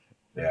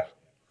 Yeah.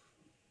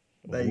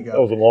 There you go.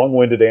 That was a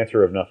long-winded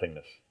answer of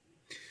nothingness.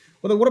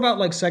 Well, then what about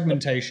like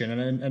segmentation?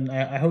 And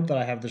I hope that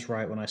I have this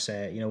right when I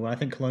say it. When I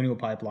think Colonial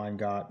Pipeline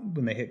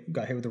when they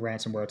got hit with the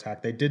ransomware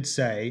attack, they did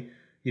say,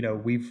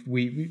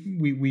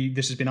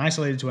 this has been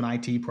isolated to an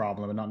IT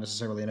problem and not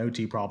necessarily an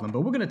OT problem,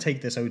 but we're going to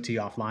take this OT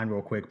offline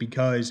real quick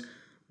because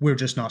we're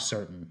just not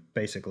certain,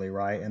 basically,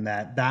 right? And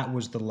that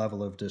was the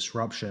level of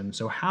disruption.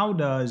 So how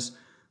does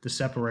the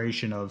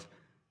separation of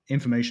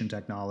information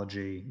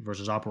technology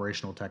versus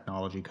operational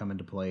technology come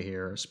into play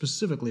here,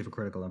 specifically for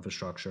critical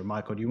infrastructure?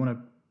 Michael, do you want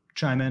to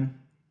chime in?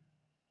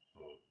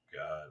 Oh,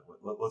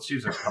 God. Let's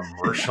use a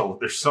commercial.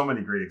 There's so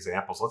many great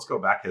examples. Let's go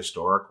back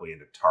historically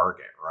into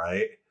Target,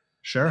 right?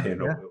 Sure.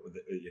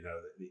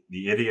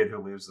 The idiot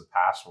who leaves the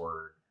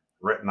password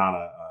written on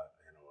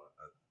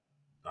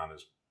on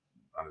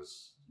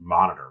his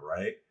monitor,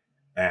 right?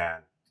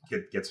 And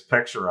gets a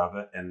picture of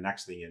it, and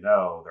next thing you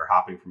know, they're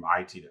hopping from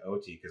IT to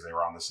OT because they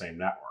were on the same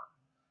network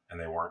and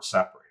they weren't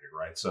separated,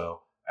 right?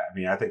 So, I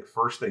mean, I think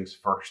first things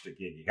first,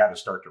 again, you got to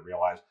start to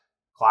realize,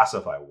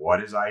 classify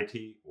what is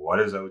IT, what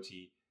is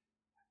OT,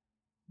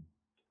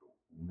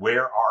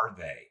 where are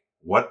they?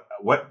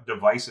 What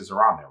devices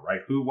are on there,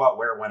 right? Who, what,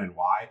 where, when, and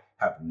why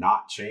have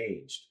not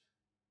changed.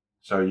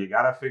 So you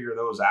got to figure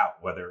those out,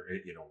 whether,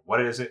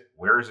 what is it?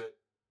 Where is it?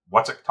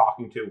 What's it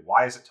talking to?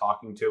 Why is it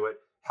talking to it?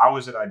 How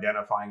is it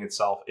identifying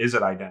itself? Is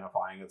it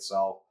identifying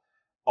itself?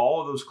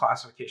 All of those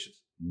classifications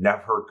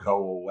never go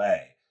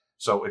away.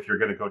 So if you're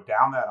going to go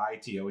down that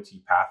IT,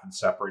 OT path and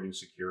separating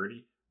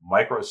security,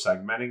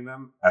 micro-segmenting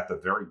them at the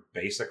very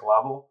basic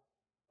level,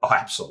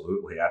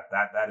 absolutely.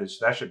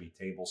 That should be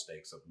table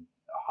stakes of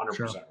 100%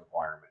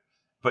 requirement.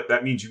 But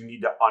that means you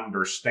need to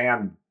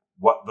understand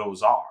what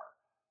those are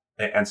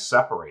and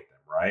separate them,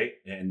 right?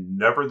 And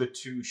never the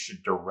two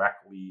should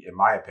directly, in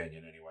my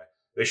opinion anyway,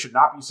 they should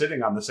not be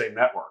sitting on the same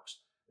networks.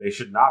 They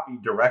should not be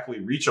directly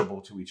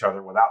reachable to each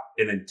other without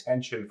an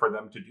intention for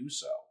them to do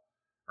so,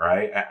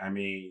 right? I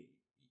mean,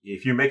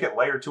 if you make it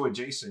layer 2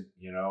 adjacent,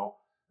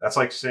 that's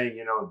like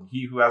saying,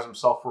 he who has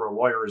himself for a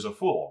lawyer is a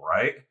fool,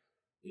 right?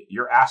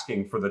 You're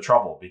asking for the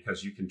trouble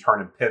because you can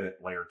turn and pivot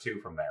layer 2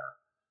 from there,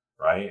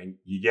 right? And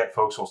you get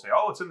folks who will say,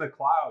 oh, it's in the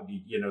cloud,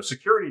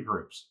 security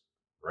groups.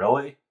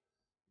 Really?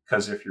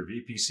 Because if your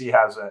VPC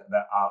has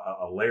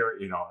a layer,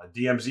 a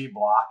DMZ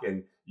block,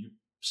 and you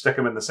stick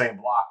them in the same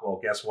block, well,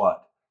 guess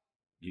what?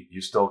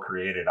 You still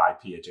created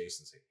IP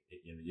adjacency.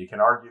 You can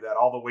argue that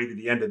all the way to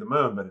the end of the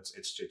moon, but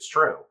it's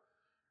true,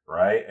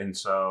 right? And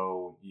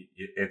so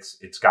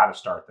it's got to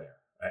start there.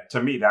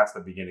 To me, that's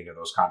the beginning of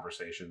those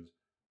conversations.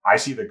 I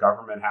see the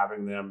government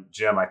having them.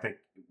 Jim, I think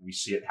we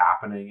see it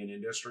happening in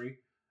industry.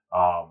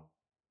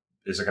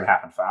 Is it going to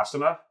happen fast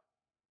enough?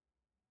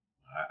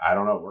 I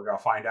don't know. We're going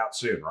to find out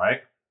soon,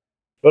 right?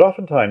 But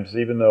oftentimes,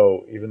 even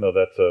though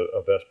that's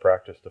a best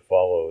practice to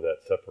follow that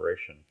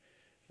separation,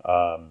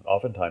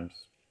 oftentimes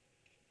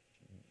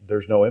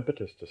there's no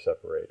impetus to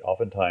separate.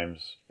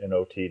 Oftentimes, an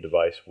OT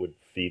device would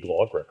feed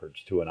log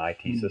records to an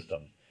IT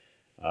system,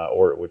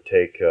 or it would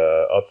take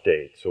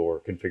updates or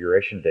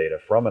configuration data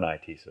from an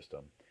IT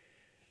system.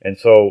 And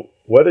so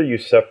whether you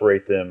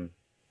separate them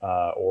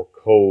or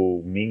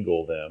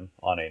co-mingle them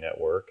on a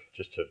network,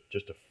 just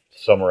to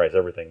summarize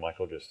everything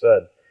Michael just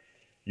said,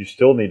 you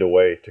still need a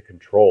way to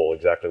control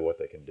exactly what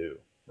they can do,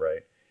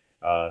 right?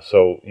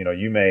 So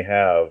you may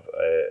have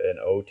an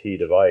OT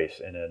device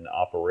in an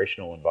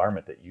operational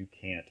environment that you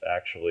can't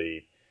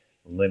actually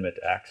limit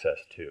access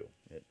to.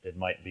 It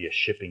might be a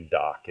shipping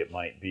dock. It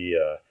might be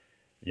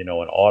an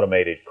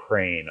automated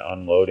crane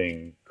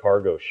unloading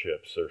cargo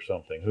ships or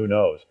something. Who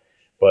knows?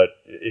 But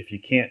if you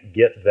can't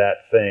get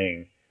that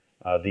thing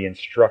the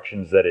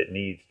instructions that it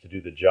needs to do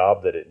the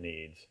job that it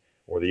needs,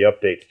 or the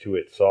updates to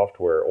its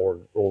software,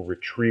 or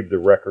retrieve the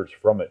records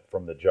from it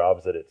from the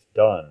jobs that it's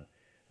done,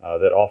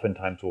 that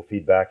oftentimes will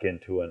feed back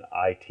into an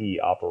IT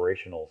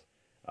operational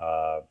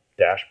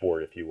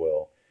dashboard, if you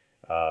will.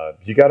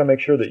 You got to make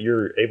sure that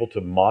you're able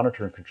to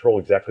monitor and control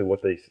exactly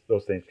what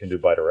those things can do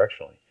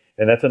bidirectionally.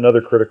 And that's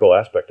another critical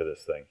aspect of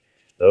this thing.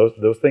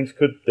 Those things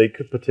could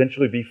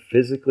potentially be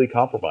physically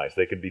compromised.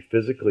 They could be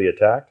physically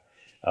attacked.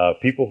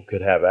 People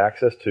could have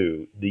access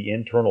to the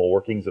internal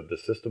workings of the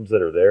systems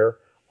that are there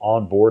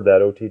on board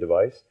that OT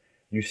device.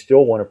 You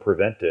still want to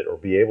prevent it or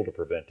be able to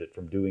prevent it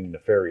from doing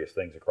nefarious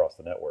things across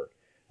the network,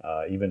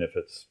 even if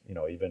it's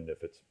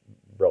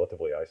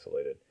relatively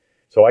isolated.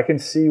 So I can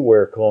see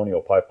where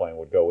Colonial Pipeline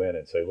would go in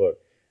and say, look,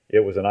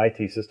 it was an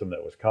IT system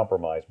that was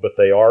compromised, but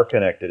they are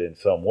connected in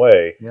some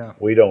way. Yeah.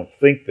 We don't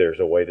think there's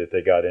a way that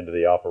they got into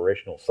the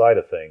operational side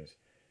of things,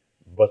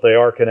 but they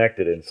are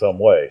connected in some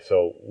way.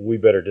 So we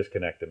better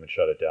disconnect them and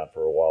shut it down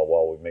for a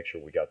while we make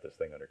sure we got this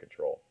thing under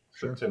control.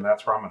 Sure. Tim,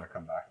 that's where I'm going to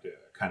come back to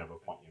kind of a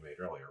point you made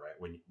earlier, right?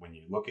 When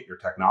you look at your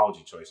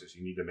technology choices,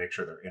 you need to make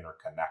sure they're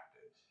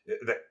interconnected.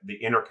 The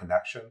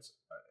interconnections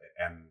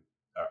and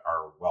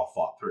are well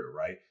thought through,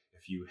 right?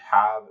 If you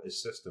have a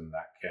system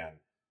that can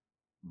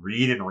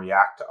read and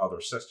react to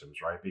other systems,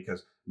 right?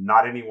 Because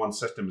not any one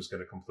system is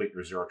going to complete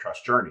your zero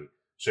trust journey.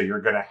 So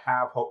you're going to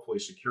have hopefully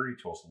security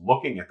tools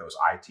looking at those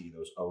IT,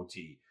 those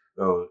OT,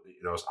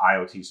 those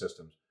IoT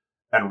systems,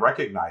 and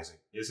recognizing,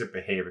 is it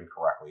behaving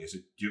correctly? Is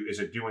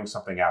it doing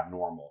something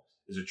abnormal?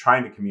 Is it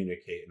trying to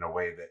communicate in a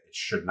way that it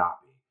should not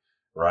be?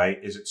 Right?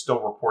 Is it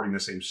still reporting the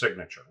same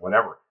signature?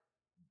 Whatever.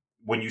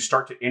 When you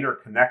start to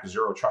interconnect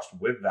zero trust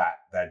with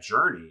that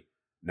journey,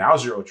 now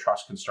zero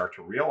trust can start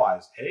to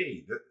realize,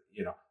 hey,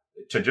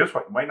 to just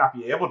what might not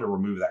be able to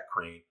remove that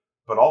crane,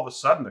 but all of a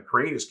sudden the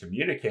crane is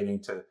communicating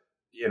to,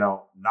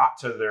 not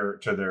to their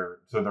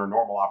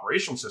normal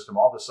operational system.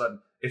 All of a sudden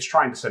it's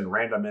trying to send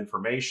random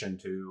information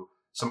to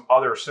some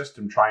other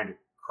system trying to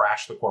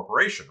crash the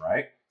corporation,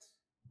 right?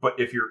 But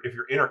if you're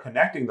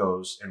interconnecting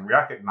those and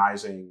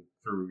recognizing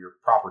through your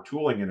proper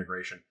tooling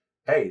integration,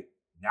 hey,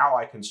 now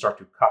I can start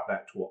to cut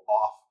that tool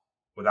off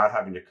without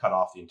having to cut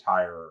off the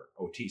entire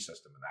OT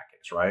system in that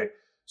case, right?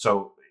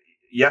 So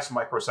yes,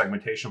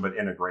 microsegmentation, but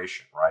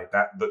integration, right?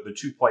 That the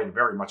two played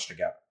very much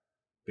together,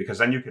 because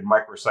then you could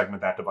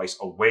microsegment that device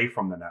away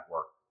from the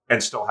network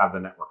and still have the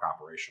network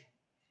operational.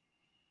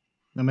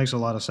 That makes a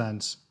lot of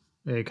sense.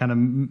 They kind of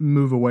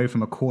move away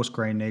from a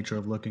coarse-grained nature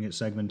of looking at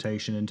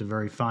segmentation into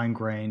very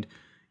fine-grained,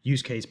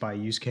 use case by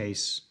use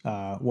case.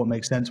 What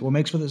makes sense? What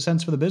makes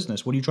sense for the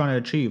business? What are you trying to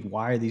achieve?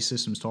 Why are these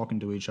systems talking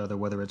to each other,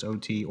 whether it's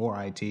OT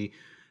or IT?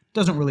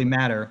 Doesn't really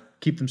matter.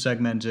 Keep them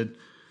segmented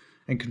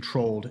and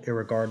controlled,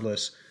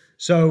 irregardless.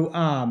 So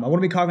I want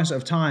to be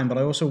cognizant of time, but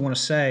I also want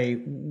to say,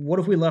 what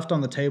have we left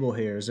on the table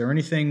here? Is there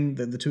anything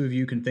that the two of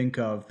you can think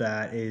of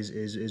that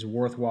is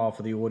worthwhile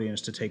for the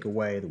audience to take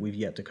away that we've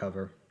yet to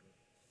cover?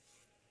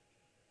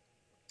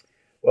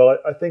 Well,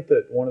 I think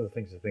that one of the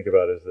things to think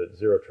about is that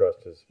zero trust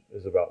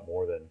is about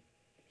more than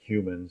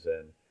humans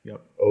and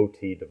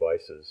OT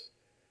devices.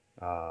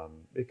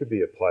 It could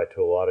be applied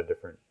to a lot of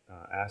different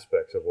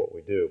aspects of what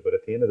we do, but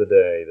at the end of the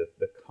day,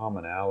 the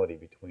commonality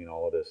between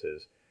all of this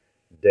is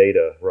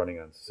data running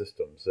on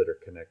systems that are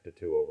connected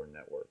to over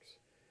networks.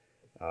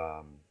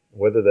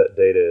 Whether that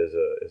data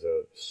is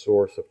a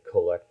source of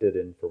collected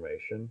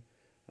information,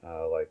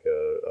 like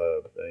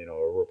a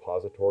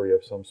repository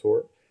of some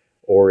sort,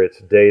 or it's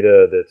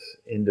data that's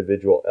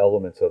individual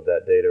elements of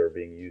that data are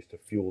being used to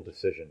fuel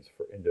decisions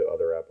into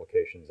other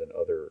applications and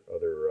other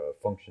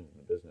functions in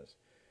the business.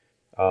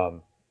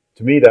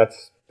 To me,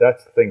 that's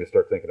the thing to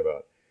start thinking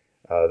about.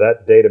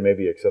 That data may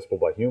be accessible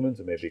by humans.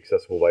 It may be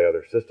accessible by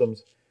other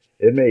systems.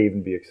 It may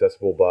even be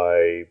accessible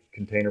by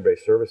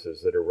container-based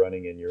services that are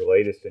running in your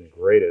latest and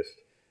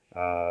greatest,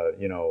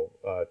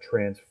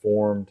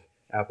 transformed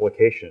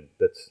application.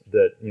 It's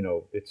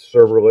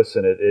serverless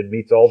and it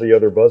meets all the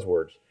other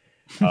buzzwords.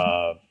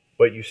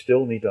 But you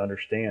still need to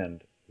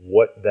understand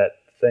what that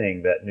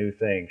new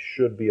thing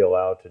should be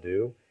allowed to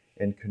do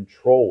and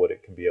control what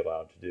it can be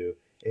allowed to do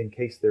in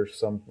case there's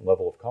some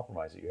level of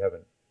compromise that you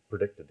haven't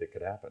predicted that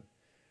could happen.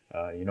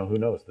 Who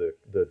knows?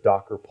 The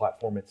Docker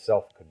platform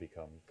itself could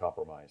become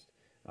compromised,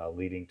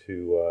 leading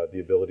to the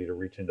ability to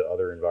reach into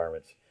other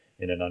environments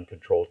in an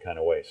uncontrolled kind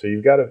of way. So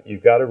you've got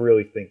to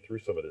really think through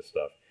some of this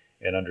stuff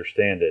and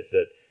understand it.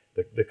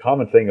 That the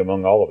common thing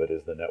among all of it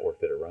is the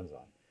network that it runs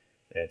on.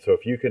 And so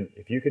if you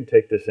can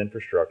take this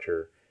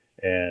infrastructure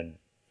and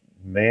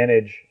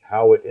manage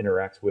how it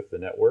interacts with the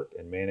network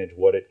and manage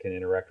what it can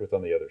interact with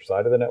on the other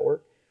side of the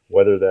network,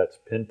 whether that's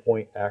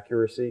pinpoint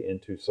accuracy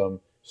into some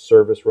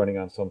service running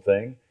on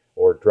something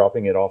or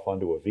dropping it off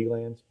onto a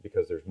VLAN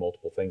because there's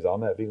multiple things on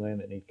that VLAN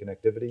that need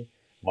connectivity,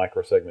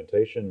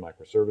 microsegmentation,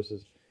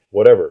 microservices,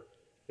 whatever.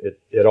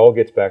 It all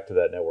gets back to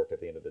that network at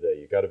the end of the day.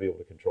 You've got to be able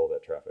to control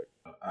that traffic.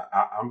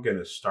 I'm going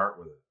to start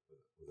with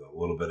a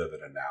little bit of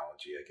an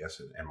analogy, I guess,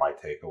 and my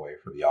takeaway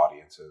for the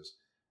audience is,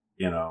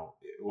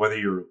 whether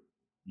you're,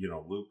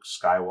 Luke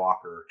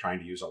Skywalker trying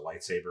to use a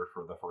lightsaber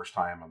for the first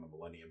time on the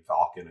Millennium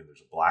Falcon and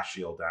there's a blast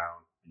shield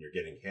down and you're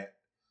getting hit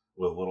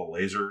with little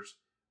lasers.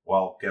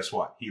 Well, guess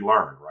what? He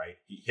learned, right?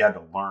 He had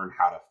to learn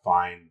how to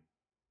find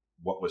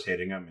what was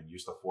hitting him and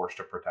use the Force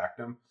to protect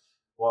him.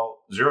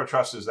 Well, zero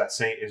trust is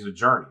a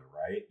journey,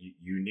 right?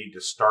 You need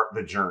to start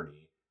the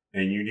journey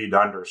and you need to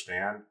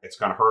understand it's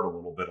going to hurt a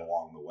little bit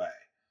along the way.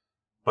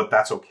 But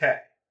that's okay,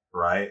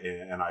 right?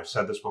 And I've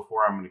said this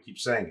before, I'm going to keep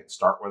saying it.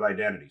 Start with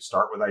identity.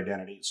 Start with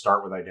identity.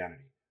 Start with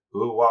identity.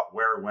 Who, what,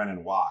 where, when,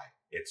 and why.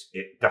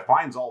 It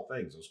defines all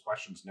things. Those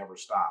questions never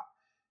stop.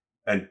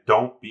 And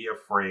don't be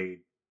afraid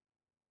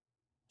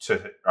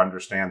to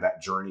understand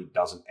that journey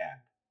doesn't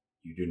end.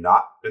 You do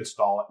not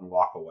install it and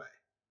walk away.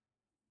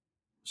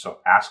 So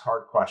ask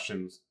hard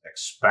questions,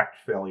 expect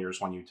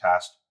failures when you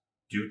test,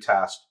 do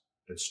test,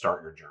 and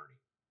start your journey.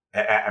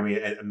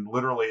 And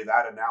literally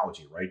that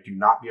analogy, right? Do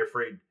not be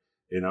afraid.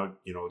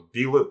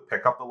 D-loop,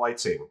 pick up the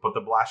lightsaber, put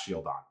the blast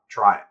shield on,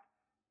 try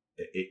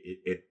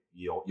it.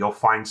 You'll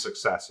find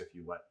success if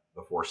you let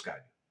the Force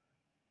guide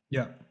you.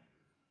 Yeah.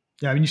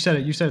 Yeah, I mean, you said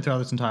it throughout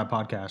this entire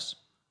podcast.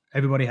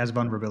 Everybody has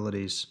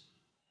vulnerabilities.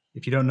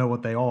 If you don't know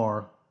what they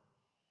are,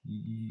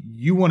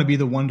 you want to be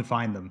the one to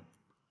find them.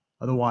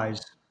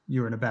 Otherwise,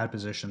 you're in a bad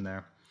position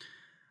there.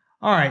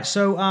 All right,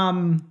 so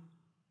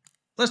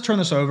let's turn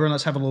this over and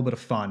let's have a little bit of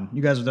fun.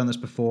 You guys have done this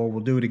before.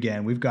 We'll do it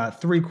again. We've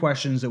got 3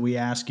 questions that we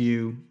ask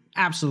you,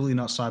 absolutely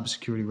not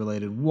cybersecurity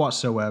related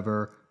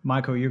whatsoever.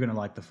 Michael, you're going to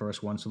like the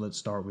first one, so let's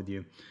start with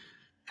you.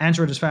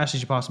 Answer it as fast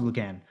as you possibly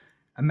can.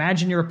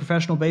 Imagine you're a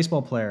professional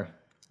baseball player.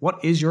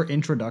 What is your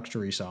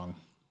introductory song?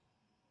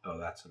 Oh,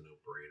 that's a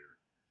no-brainer.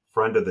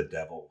 Friend of the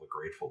Devil, The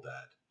Grateful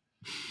Dead.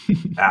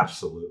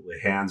 Absolutely.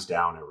 Hands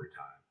down every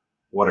time.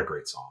 What a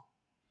great song.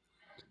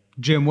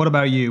 Jim, what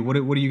about you? What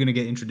are you going to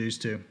get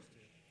introduced to?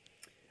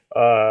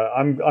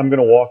 I'm going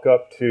to walk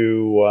up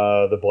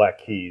to the Black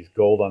Keys,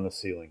 Gold on the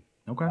Ceiling.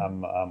 Okay.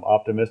 I'm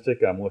optimistic.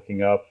 I'm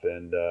looking up,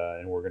 and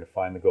we're going to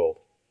find the gold.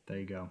 There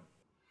you go.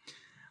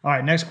 All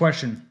right, next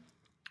question.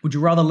 Would you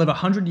rather live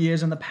 100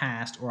 years in the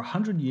past or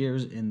 100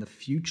 years in the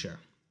future?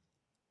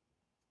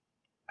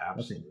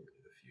 Absolutely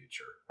the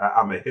future.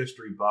 I'm a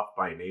history buff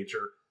by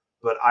nature,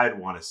 but I'd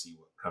want to see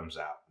what comes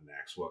out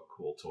next, what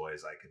cool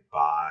toys I could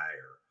buy,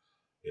 or,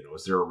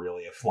 is there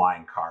really a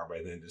flying car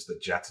by then? Does the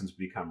Jetsons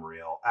become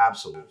real?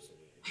 Absolutely.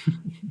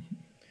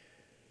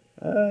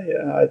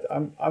 Yeah,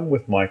 I'm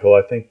with Michael.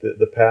 I think that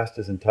the past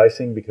is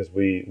enticing because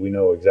we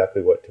know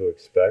exactly what to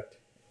expect,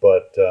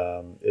 but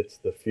it's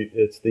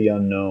the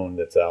unknown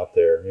that's out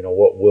there.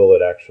 What will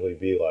it actually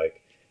be like?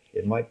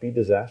 It might be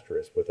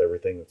disastrous with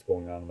everything that's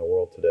going on in the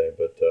world today,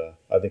 but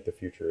I think the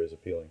future is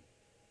appealing.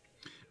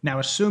 Now,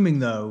 assuming,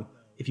 though,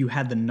 if you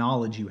had the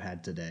knowledge you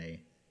had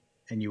today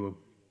and you were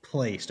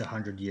placed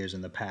 100 years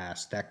in the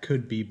past, that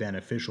could be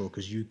beneficial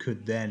because you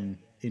could then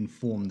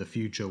inform the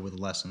future with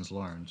lessons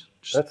learned.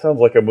 That sounds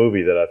like a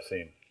movie that I've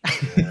seen.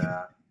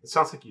 Yeah. It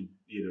sounds like you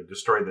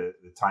destroy the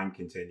time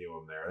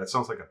continuum there. That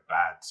sounds like a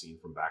bad scene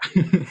from back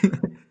in the day.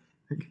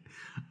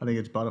 I think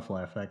it's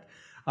Butterfly Effect.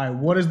 All right,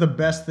 what is the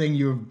best thing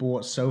you have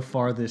bought so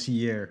far this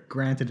year?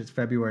 Granted, it's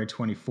February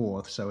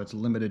 24th, so it's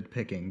limited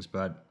pickings,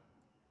 but...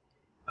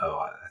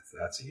 Oh,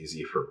 that's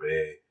easy for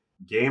me.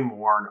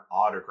 Game-worn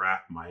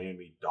autographed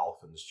Miami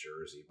Dolphins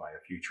jersey by a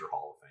future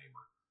Hall of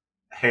Famer.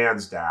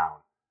 Hands down.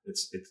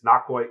 It's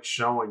not quite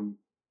showing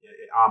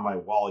on my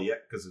wall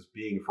yet because it's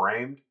being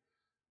framed,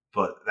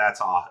 but it's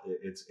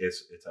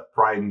a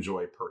pride and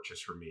joy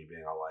purchase for me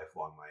being a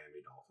lifelong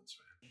Miami Dolphins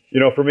fan.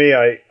 For me,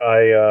 I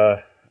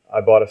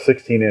bought a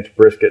 16-inch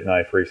brisket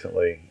knife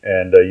recently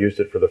and used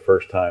it for the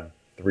first time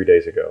 3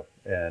 days ago,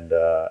 and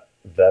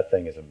that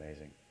thing is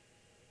amazing.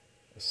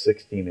 A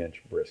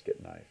 16-inch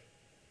brisket knife.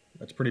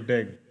 That's pretty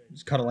big.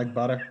 Just cut it like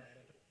butter.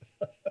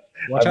 I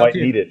might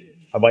need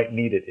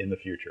it in the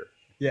future.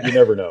 Yeah. You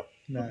never know.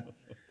 No.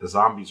 The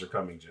zombies are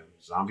coming, Jim.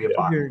 Zombie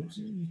apocalypse.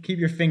 Keep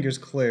your fingers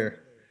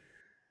clear.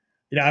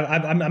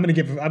 I'm going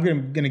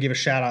to give a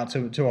shout out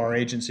to our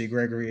agency,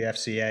 Gregory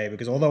FCA,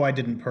 because although I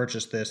didn't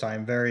purchase this, I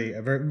am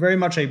very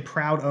much a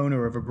proud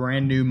owner of a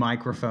brand new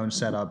microphone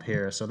setup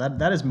here. So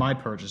that is my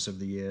purchase of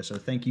the year. So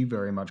thank you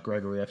very much,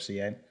 Gregory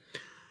FCA.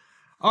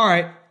 All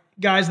right,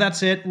 guys,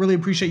 that's it. Really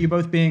appreciate you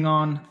both being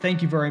on.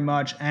 Thank you very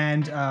much.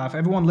 And for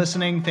everyone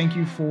listening, thank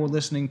you for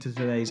listening to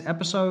today's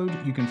episode.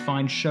 You can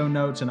find show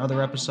notes and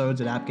other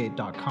episodes at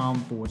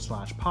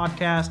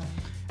appgate.com/podcast.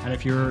 And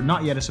if you're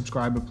not yet a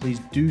subscriber, please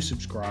do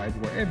subscribe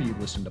wherever you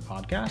listen to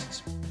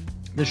podcasts.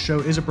 This show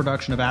is a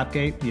production of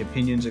Appgate. The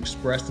opinions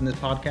expressed in this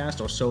podcast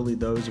are solely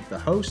those of the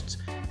hosts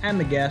and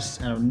the guests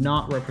and are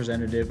not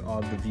representative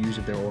of the views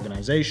of their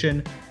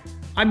organization.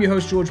 I'm your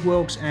host, George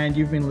Wilkes, and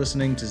you've been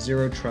listening to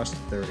Zero Trust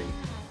 30.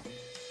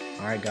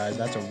 All right, guys,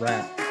 that's a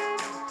wrap.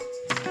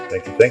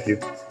 Thank you.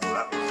 Well,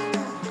 that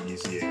was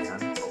easy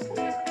again.